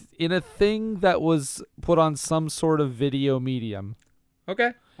in a thing that was put on some sort of video medium.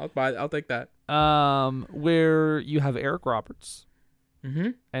 Okay, I'll take that. Where you have Eric Roberts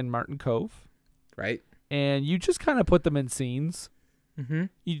and Martin Kove, right? And you just kind of put them in scenes.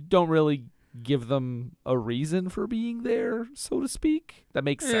 You don't really give them a reason for being there, so to speak. That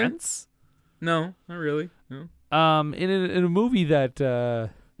makes sense. No, not really. No. In a movie that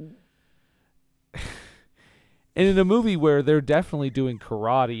in a movie where they're definitely doing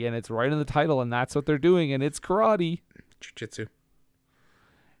karate, and it's right in the title, and that's what they're doing, and it's karate, jiu-jitsu.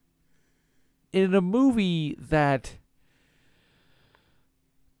 In a movie that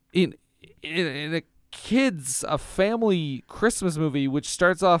in a family Christmas movie, which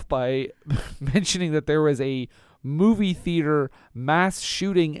starts off by mentioning that there was a movie theater mass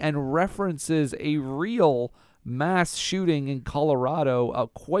shooting and references a real mass shooting in Colorado, a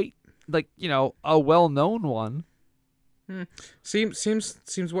quite a well-known one.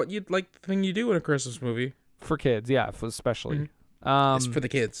 Seems what you'd like the thing you do in a Christmas movie for kids, especially. It's for the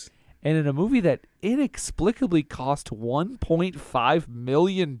kids. And in a movie that inexplicably cost $1.5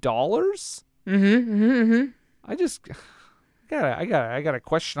 million. I got a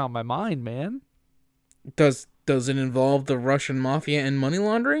question on my mind, man. Does it involve the Russian mafia and money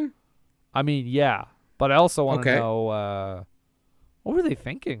laundering? I mean, yeah, but I also want to know what were they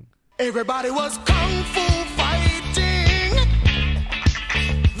thinking? Everybody was kung fu fighting.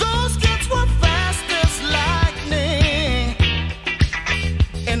 Those kids were fast as lightning.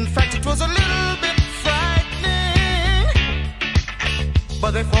 In fact, it was a little bit frightening,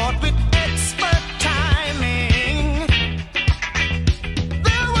 but they fought with expert timing.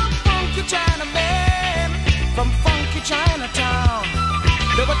 There were funky Chinamen from funky Chinatown.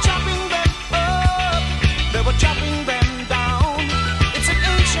 They were chopping them up, they were chopping them down. It's an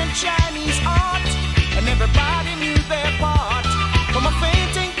ancient Chinese art, and everybody knew their part. From a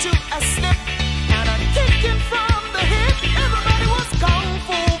fainting to a slip, and a kicking from the hip. Everybody was kung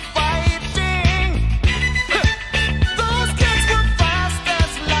fu fighting. Those kids were fast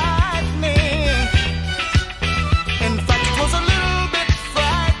as lightning. In fact, it was a little bit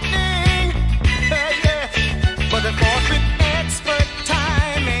frightening. Yeah, but they fought with expert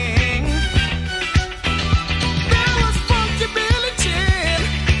timing. There was Funky Billy Chin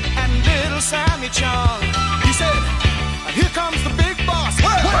and Little Sammy Chung. He said, "Here comes the big boss.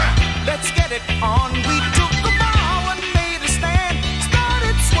 Let's get it on."